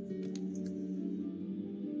this?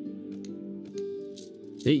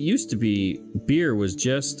 It used to be beer was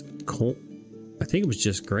just corn. I think it was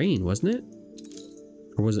just grain, wasn't it?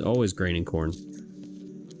 Or was it always grain and corn?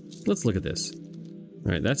 Let's look at this.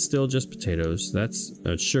 All right, that's still just potatoes. That's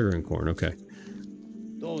sugar and corn. Okay.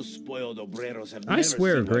 Those spoiled obreros have I never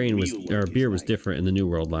swear seen grain what was real or work beer is was like. different in the New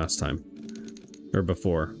World last time, or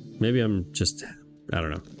before. Maybe I'm just I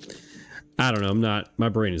don't know. I don't know. I'm not. My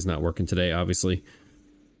brain is not working today, obviously.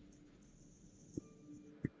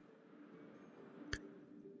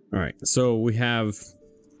 All right, so we have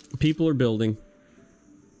people are building.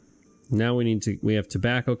 Now we have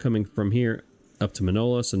tobacco coming from here up to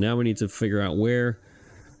Manola, so now we need to figure out where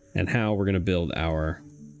and how we're going to build our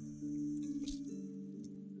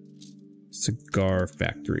cigar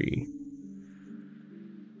factory.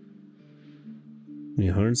 We need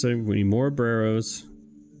 170, we need more Breros.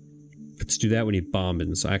 But to do that, we need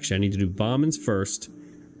bombins. Actually, I need to do bombins first.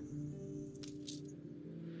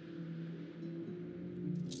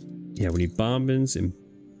 Yeah, we need bombins and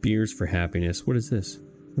beers for happiness. What is this?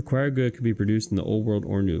 Required good could be produced in the old world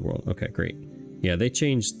or new world. Okay, great. Yeah, they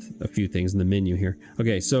changed a few things in the menu here.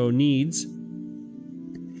 Okay, so needs.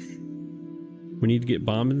 We need to get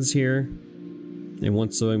bombins here. And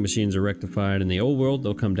once sewing machines are rectified in the old world,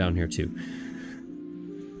 they'll come down here too.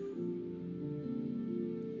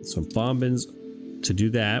 So bombins, to do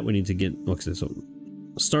that, we need to get, okay, so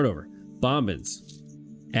start over. Bombins,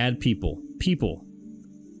 add people. People,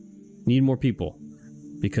 need more people.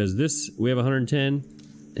 Because this, we have 110,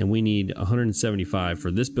 and we need 175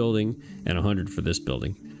 for this building, and 100 for this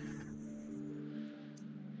building.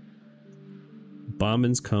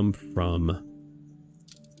 Bombins come from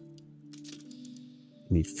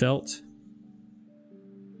We need felt.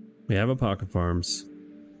 We have alpaca farms.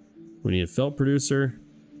 We need a felt producer.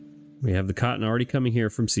 We have the cotton already coming here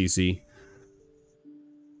from Cece.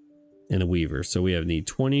 And a weaver. So we need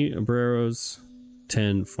 20 obreros,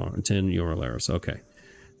 10 jornaleros. Okay.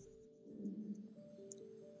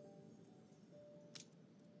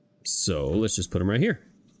 So let's just put them right here.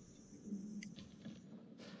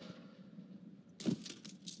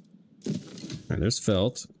 All right, there's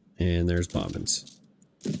felt and there's bobbins.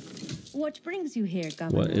 What brings you here,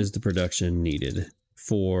 Governor? What is the production needed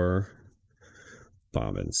for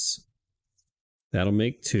bobbins? That'll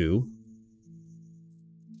make 2.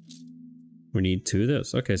 We need 2 of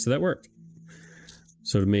those. Okay, so that worked.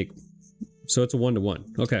 So it's a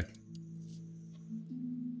 1-to-1. Okay.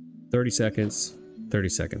 30 seconds. 30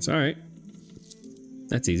 seconds. All right.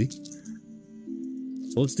 That's easy.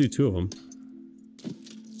 Well, let's do 2 of them.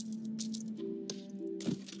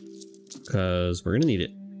 Because we're going to need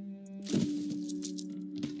it.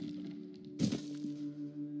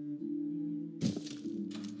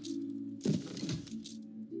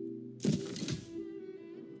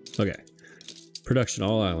 Okay. Production,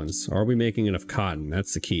 all islands. Are we making enough cotton?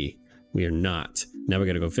 That's the key. We are not. Now we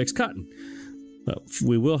got to go fix cotton. Well,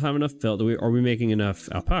 we will have enough felt. Are we making enough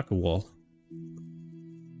alpaca wool?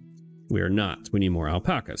 We are not. We need more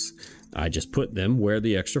alpacas. I just put them where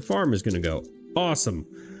the extra farm is going to go. Awesome.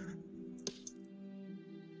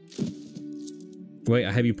 Wait,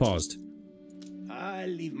 I have you paused. I'll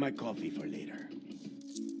leave my coffee for later.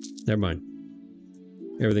 Never mind.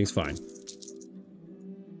 Everything's fine.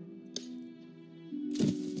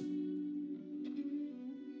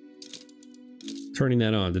 Turning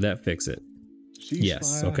that on, did that fix it? Ceasefire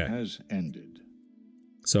yes, okay. has ended.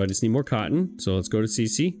 So I just need more cotton. So let's go to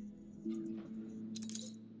CC.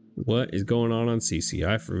 What is going on CC?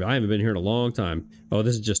 I haven't been here in a long time. Oh,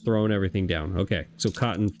 this is just throwing everything down. Okay, so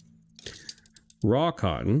cotton. Raw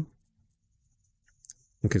cotton.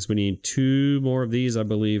 Okay, so we need 2 more of these, I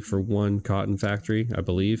believe, for 1 cotton factory, I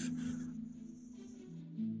believe.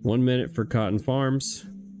 1 minute for cotton farms.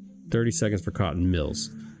 30 seconds for cotton mills.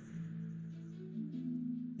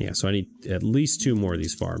 Yeah, so I need at least 2 more of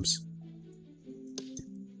these farms.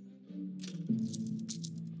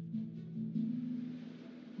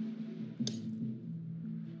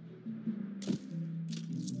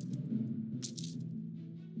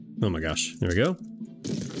 Oh my gosh, there we go.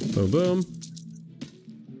 Boom, boom.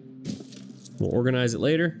 We'll organize it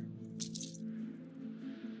later.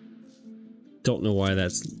 Don't know why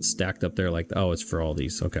that's stacked up there like that. Oh, it's for all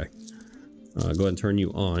these, okay. Go ahead and turn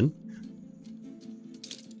you on.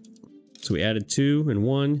 So we added 2 and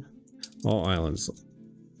 1, all islands.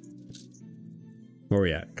 Where are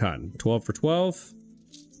we at? Cotton, 12 for 12.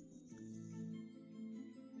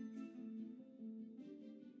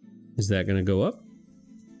 Is that gonna go up?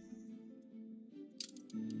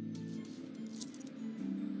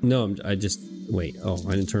 No, I just, wait, oh,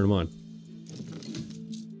 I didn't turn them on.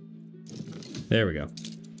 There we go.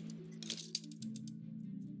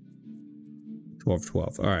 12 for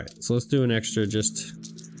 12, all right, so let's do an extra just.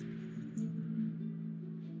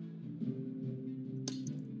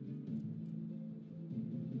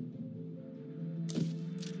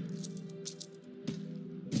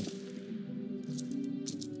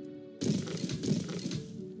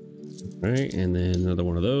 All right, and then another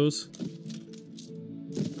one of those.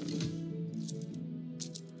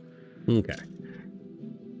 Okay.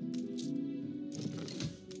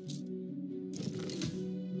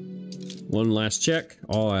 One last check.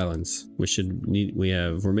 All islands.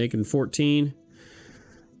 We're making 14.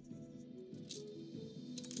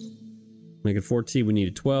 Making 14, we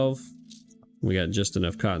needed 12. We got just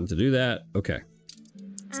enough cotton to do that. Okay.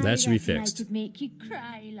 So that should be fixed. I could make you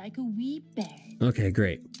cry like a wee bear. Okay,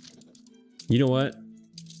 great. You know what?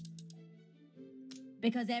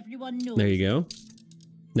 Because everyone knows. There you go.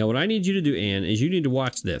 Now what I need you to do, Anne, is you need to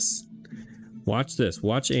watch this. Watch this.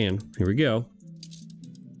 Watch Anne. Here we go.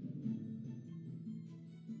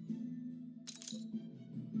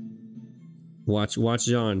 Watch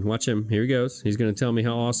John. Watch him. Here he goes. He's going to tell me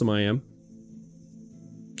how awesome I am.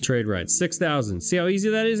 Trade rights. 6,000. See how easy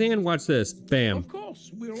that is, Anne? Watch this. Bam. Of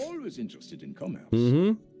course, we're always interested in commerce.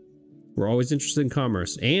 Mm-hmm. We're always interested in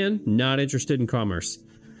commerce. And not interested in commerce.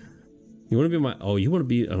 You want to be you want to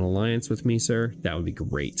be an alliance with me, sir? That would be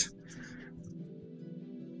great.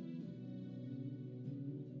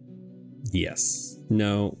 Yes.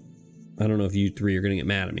 No. I don't know if you 3 are going to get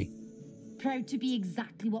mad at me. Proud to be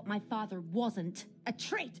exactly what my father wasn't. A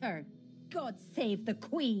traitor. God save the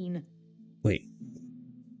Queen. Wait.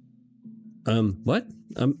 What?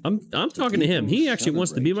 I'm talking to him. He actually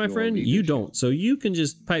wants to be my friend. You don't. So you can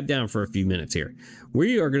just pipe down for a few minutes here.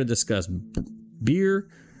 We are going to discuss beer,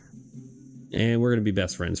 and we're going to be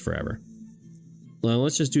best friends forever. Well,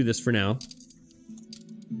 let's just do this for now.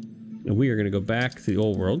 And we are going to go back to the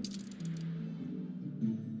old world.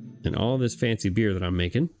 And all this fancy beer that I'm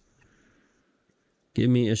making. Give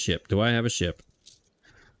me a ship. Do I have a ship?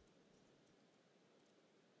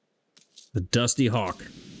 The Dusty Hawk.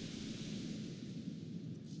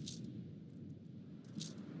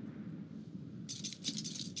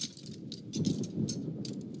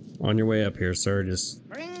 On your way up here, sir, just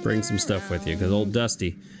bring some stuff with you, because old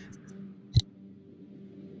Dusty.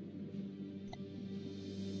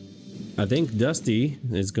 I think Dusty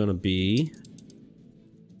is gonna be...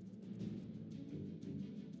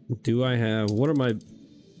 Do I have... What are my...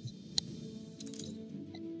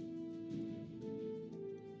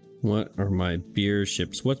 What are my beer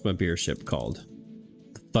ships? What's my beer ship called?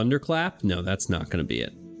 Thunderclap? No, that's not gonna be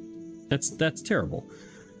it. That's terrible.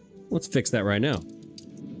 Let's fix that right now.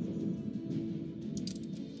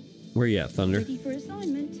 Where you at, Thunder? Ready for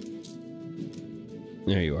assignment.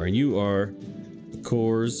 There you are. You are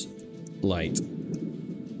Coors Light.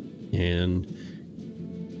 And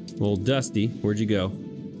old Dusty, where'd you go?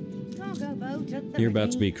 Cargo boat at You're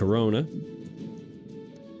about to be Corona.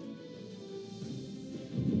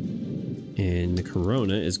 And the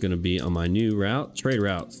Corona is going to be on my new route, trade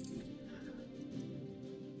route.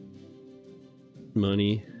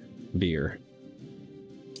 Money, beer.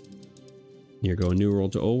 You're going New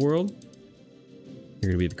World to Old World.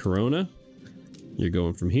 You're going to be the Corona. You're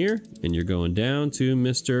going from here, and you're going down to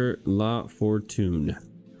Mr. La Fortune.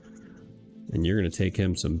 And you're going to take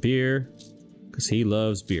him some beer, because he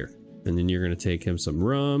loves beer. And then you're going to take him some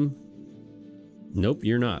rum. Nope,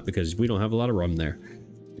 you're not, because we don't have a lot of rum there.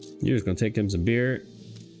 You're just going to take him some beer,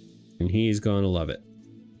 and he's going to love it.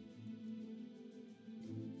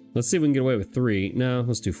 Let's see if we can get away with 3. No,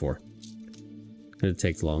 let's do 4. It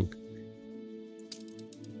takes long.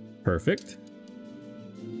 Perfect.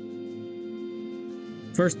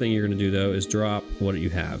 First thing you're going to do, though, is drop what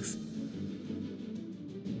you have.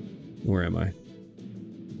 Where am I?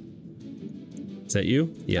 Is that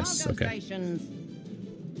you? Yes, okay.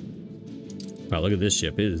 Wow, look at this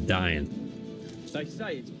ship. It is dying. They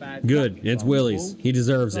say it's bad. Good, it's Willie's. He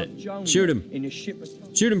deserves it. Shoot him. In a ship.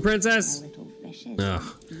 Shoot him, princess! Little fishes Ugh.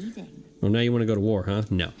 feeding. Well, now you want to go to war, huh?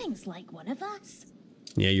 No. Things like one of us.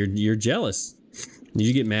 Yeah, you're jealous. Did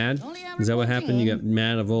you get mad? Is that what happened? You got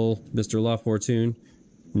mad of old Mr. La Fortune,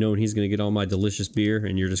 knowing he's going to get all my delicious beer,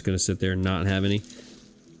 and you're just going to sit there and not have any?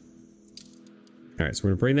 Alright, so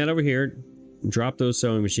we're going to bring that over here. Drop those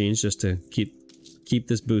sewing machines just to keep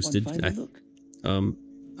this boosted.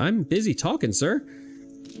 I'm busy talking, sir.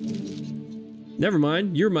 Never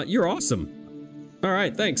mind. You're awesome. All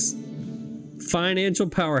right, thanks. Financial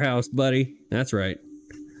powerhouse, buddy. That's right.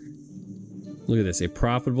 Look at this. A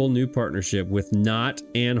profitable new partnership with Not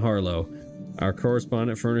Ann Harlow. Our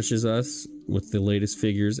correspondent furnishes us with the latest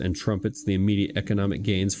figures and trumpets the immediate economic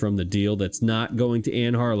gains from the deal that's not going to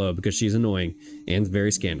Ann Harlow because she's annoying and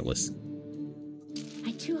very scandalous.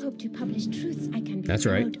 I too hope to publish truths I can be That's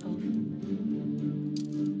proud right. of.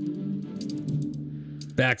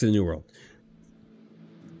 Back to the New World.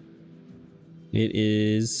 It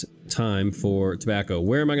is time for tobacco.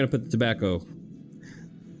 Where am I going to put the tobacco?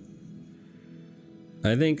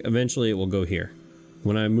 I think eventually it will go here.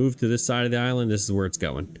 When I move to this side of the island, this is where it's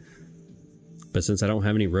going. But since I don't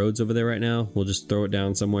have any roads over there right now, we'll just throw it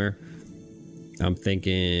down somewhere. I'm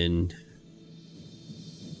thinking...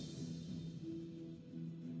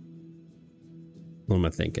 What am I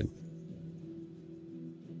thinking?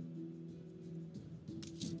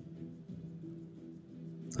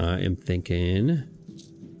 I am thinking...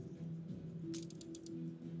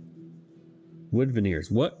 Wood veneers.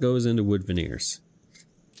 What goes into wood veneers?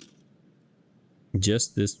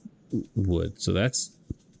 Just this wood. So that's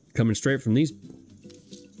coming straight from these.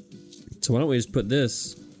 So why don't we just put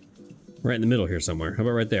this right in the middle here somewhere? How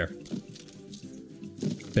about right there?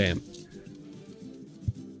 Bam.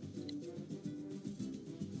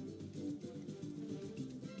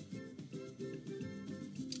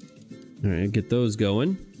 All right, get those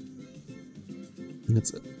going.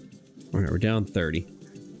 That's it. All right, we're down 30.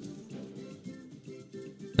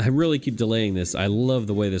 I really keep delaying this. I love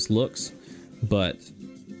the way this looks, but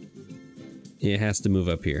it has to move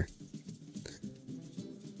up here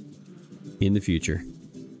in the future.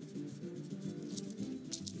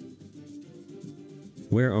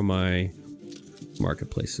 Where are my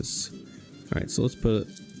marketplaces? All right, so let's put...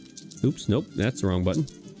 Oops, nope, that's the wrong button.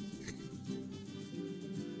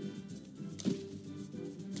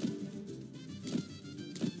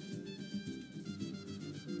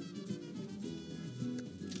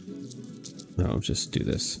 No, I'll just do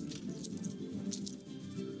this.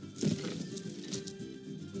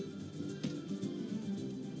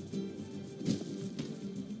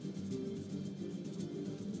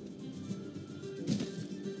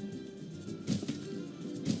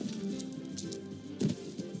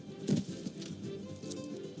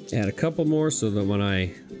 Add a couple more so that when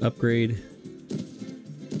I upgrade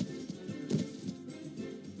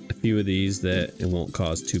a few of these that it won't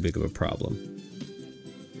cause too big of a problem.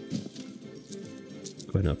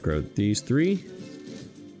 Go ahead and upgrade these 3.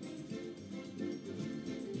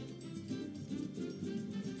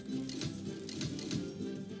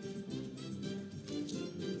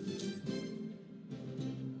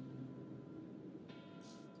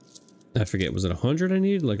 I forget, was it 100 I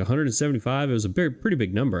needed? Like 175? It was a pretty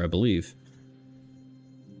big number, I believe.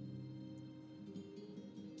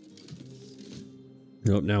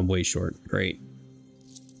 Nope, now I'm way short. Great.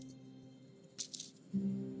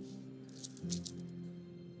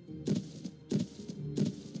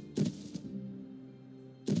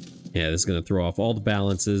 Yeah, this is going to throw off all the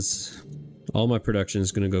balances. All my production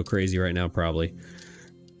is going to go crazy right now, probably.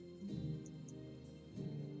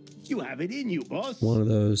 You have it in you, boss. One of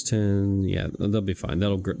those 10, yeah, they'll be fine.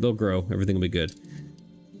 They'll grow. Everything will be good.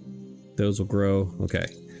 Those will grow. Okay, I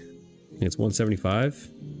think it's 175.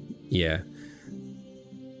 Yeah.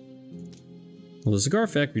 Well, the cigar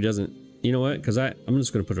factory doesn't. You know what? Because I'm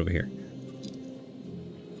just going to put it over here.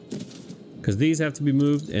 Because these have to be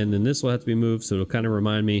moved, and then this will have to be moved, so it'll kind of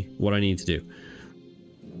remind me what I need to do.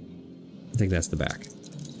 I think that's the back.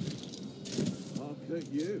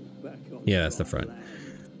 Yeah, that's the front.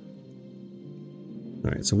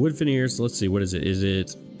 Alright, so wood veneers, let's see, what is it? Is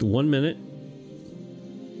it 1 minute?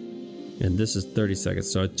 And this is 30 seconds.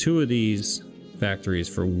 So 2 of these factories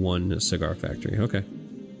for 1 cigar factory. Okay.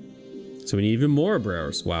 So we need even more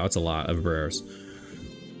brewers. Wow, it's a lot of brewers.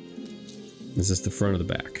 Is this the front or the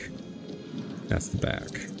back? That's the back.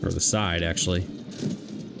 Or the side, actually.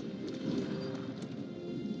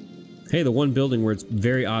 Hey, the one building where it's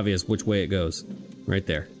very obvious which way it goes. Right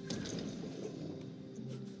there.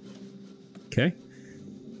 Okay.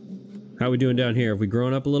 How are we doing down here? Have we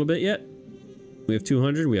grown up a little bit yet? We have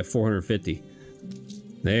 200, we have 450.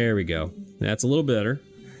 There we go. That's a little better.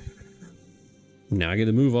 Now I get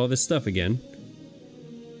to move all this stuff again.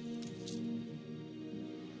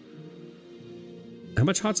 How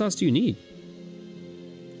much hot sauce do you need?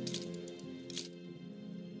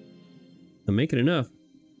 I'm making enough.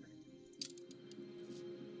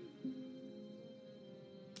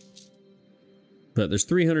 But there's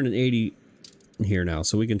 380 here now,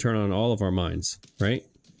 so we can turn on all of our mines, right?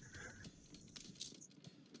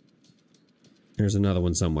 There's another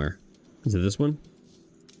one somewhere. Is it this one?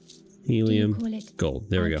 Helium, gold.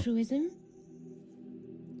 There we go.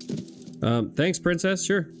 Thanks, princess.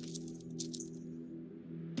 Sure.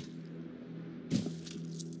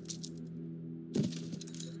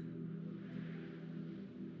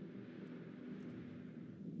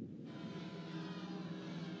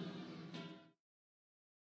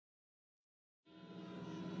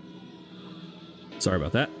 Sorry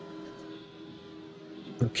about that.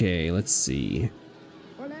 Okay, let's see.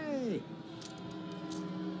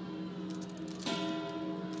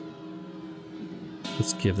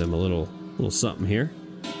 Let's give them a little something here.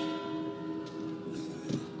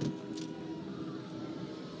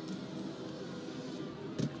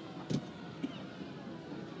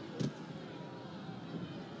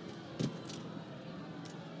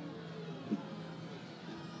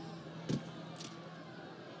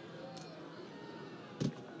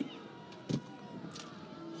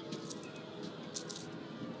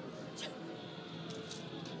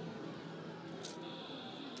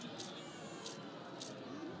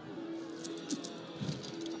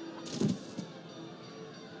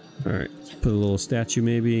 Alright, put a little statue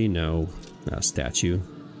maybe? No, not a statue.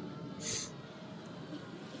 Let's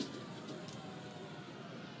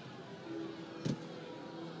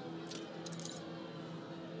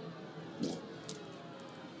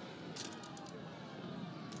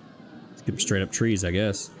give them straight up trees, I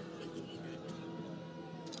guess.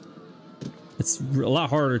 It's a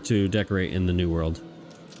lot harder to decorate in the New World.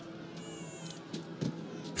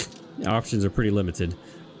 Options are pretty limited.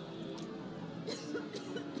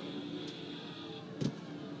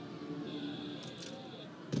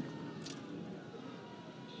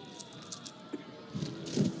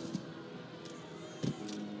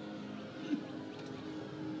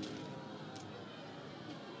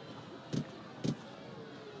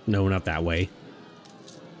 No, not that way.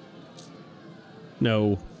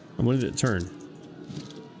 No. I wanted it to turn.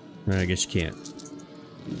 I guess you can't.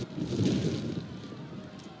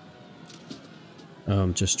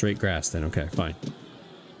 Just straight grass then. Okay, fine.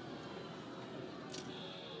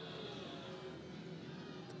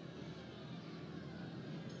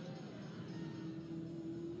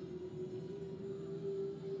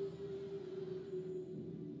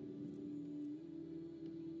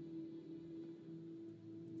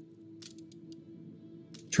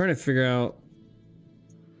 Trying to figure out.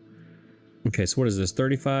 Okay, so what is this?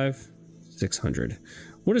 35, 600.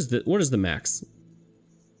 What is the max?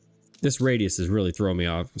 This radius is really throwing me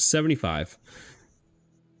off. 75.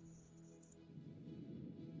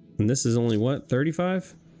 And this is only what?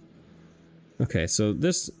 35? Okay, so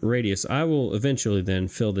this radius, I will eventually then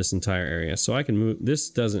fill this entire area. So I can move. This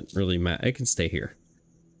doesn't really matter. It can stay here.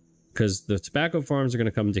 Because the tobacco farms are going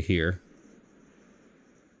to come to here.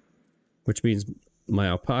 Which means my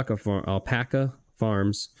alpaca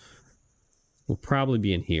farms will probably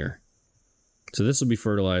be in here. So this will be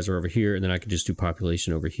fertilizer over here, and then I could just do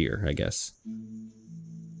population over here, I guess.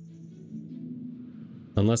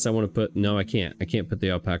 Unless I want to put... No, I can't. I can't put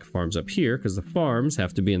the alpaca farms up here, because the farms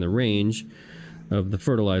have to be in the range of the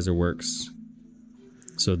fertilizer works.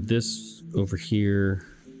 So this over here...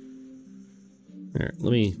 Alright,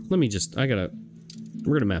 let me just... We're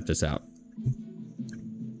gonna map this out.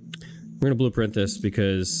 We're gonna blueprint this,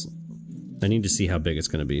 because I need to see how big it's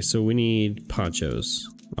gonna be. So we need ponchos.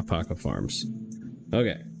 Alpaca farms.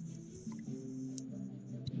 Okay.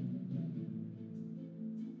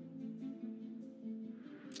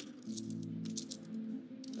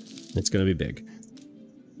 It's gonna be big.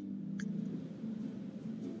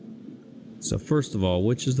 So first of all,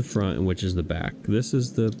 which is the front and which is the back? This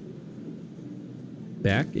is the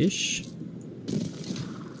back-ish.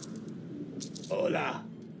 Hola.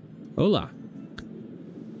 Hola.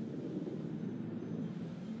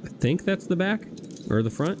 I think that's the back or the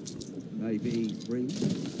front. Maybe 3 or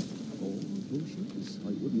 4 bushes.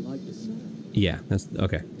 I wouldn't like to say. Yeah, that's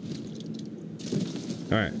okay.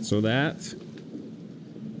 All right, so that.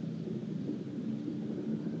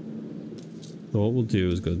 So what we'll do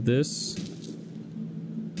is go this,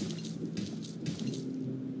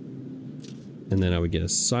 and then I would get a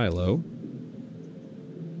silo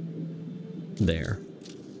there.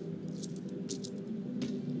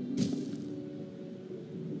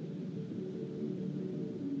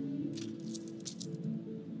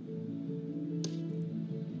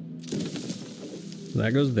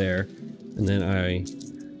 That goes there, and then I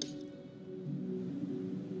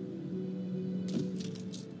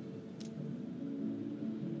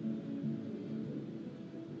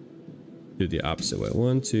do the opposite way.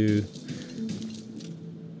 1, 2.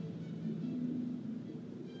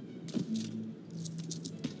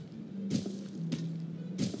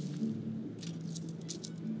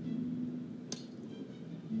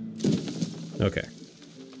 Okay.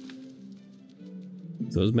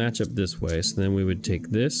 Those match up this way, so then we would take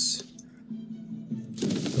this,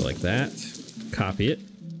 go like that, copy it,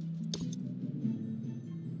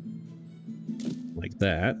 like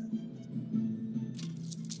that.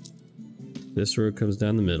 This road comes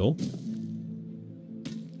down the middle.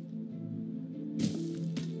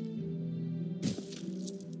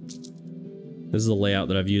 This is a layout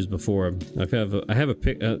that I've used before. I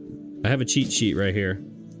have a cheat sheet right here.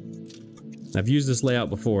 I've used this layout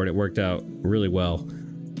before and it worked out really well.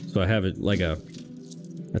 So I have it like I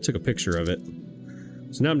took a picture of it.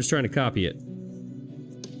 So now I'm just trying to copy it.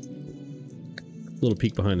 Little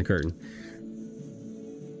peek behind the curtain.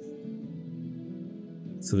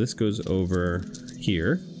 So this goes over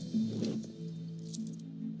here.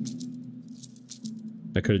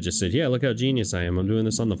 I could have just said, yeah, look how genius I am. I'm doing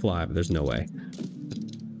this on the fly, but there's no way.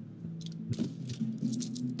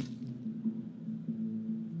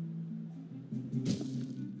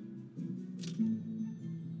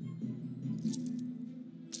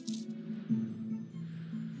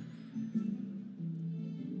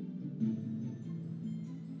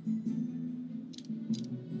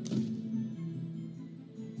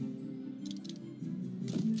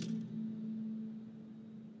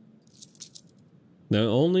 The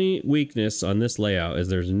only weakness on this layout is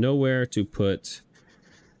there's nowhere to put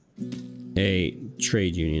a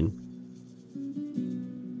trade union.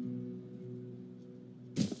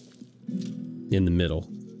 In the middle.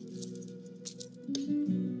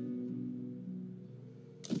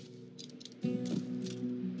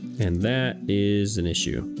 And that is an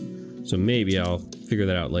issue. So maybe I'll figure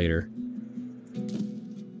that out later.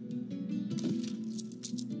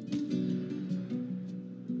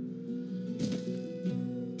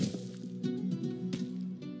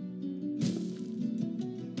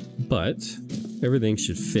 But everything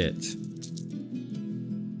should fit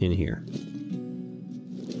in here.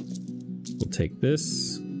 We'll take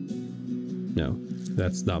this. No.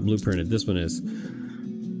 That's not blueprinted. This one is.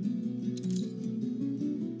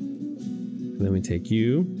 Then we take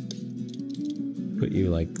you, put you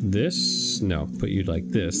like this. No, put you like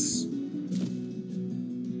this.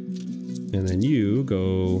 And then you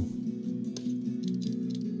go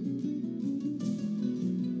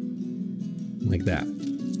like that.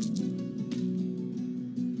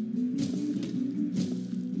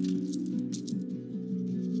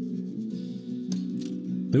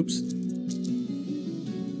 Oops.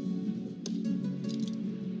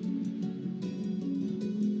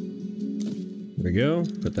 There we go.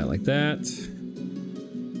 Put that like that.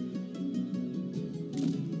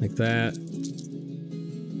 Like that.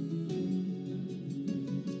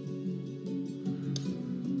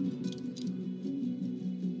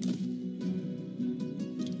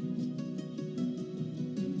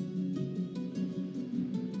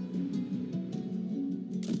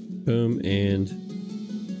 Boom and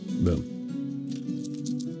boom.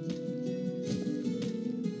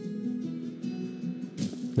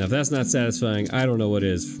 Now, if that's not satisfying, I don't know what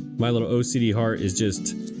is. My little OCD heart is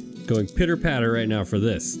just going pitter-patter right now for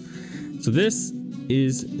this. So this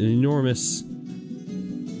is an enormous...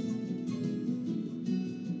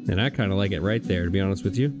 And I kind of like it right there, to be honest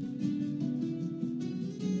with you.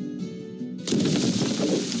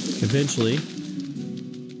 Eventually,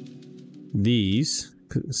 these...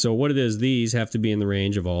 So what it is, these have to be in the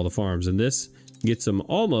range of all the farms. And this gets them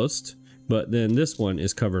almost... But then this one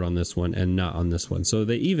is covered on this one and not on this one. So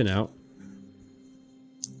they even out.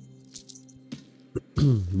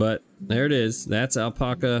 But there it is. That's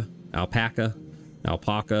alpaca. I have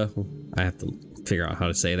to figure out how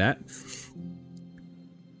to say that.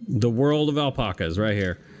 The world of alpacas right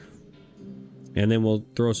here. And then we'll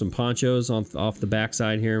throw some ponchos off the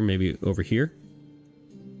backside here, maybe over here.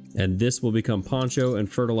 And this will become poncho and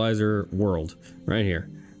fertilizer world right here.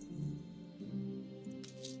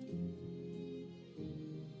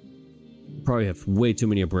 Probably have way too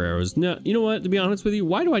many obreros. No, you know what? To be honest with you,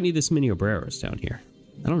 why do I need this many obreros down here?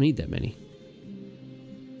 I don't need that many.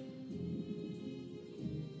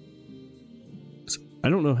 So, I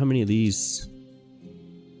don't know how many of these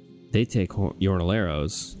they take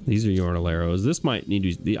Jornaleros. These are Jornaleros. This might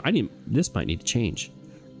need to. This might need to change.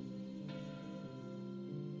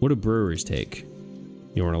 What do breweries take?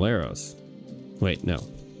 Jornaleros. Wait, no.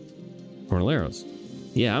 Jornaleros.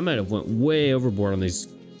 Yeah, I might have went way overboard on these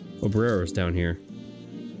obreros down here.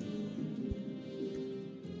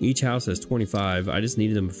 Each house has 25. I just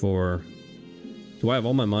needed them for... Do I have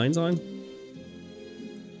all my mines on?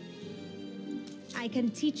 I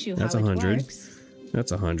can teach you That's how 100. it works.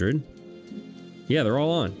 That's 100. Yeah, they're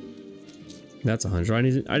all on. That's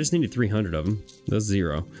 100. I just needed 300 of them. That's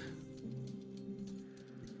 0.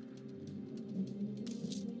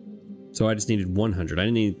 So I just needed 100. I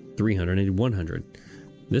didn't need 300. I needed 100.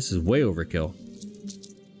 This is way overkill.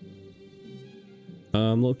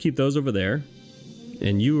 We'll keep those over there.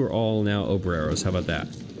 And you are all now obreros. How about that?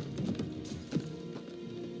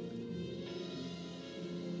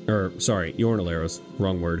 Or, sorry, Jornaleros.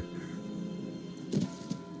 Wrong word.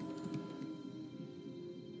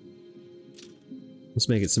 Let's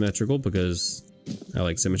make it symmetrical because I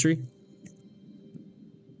like symmetry.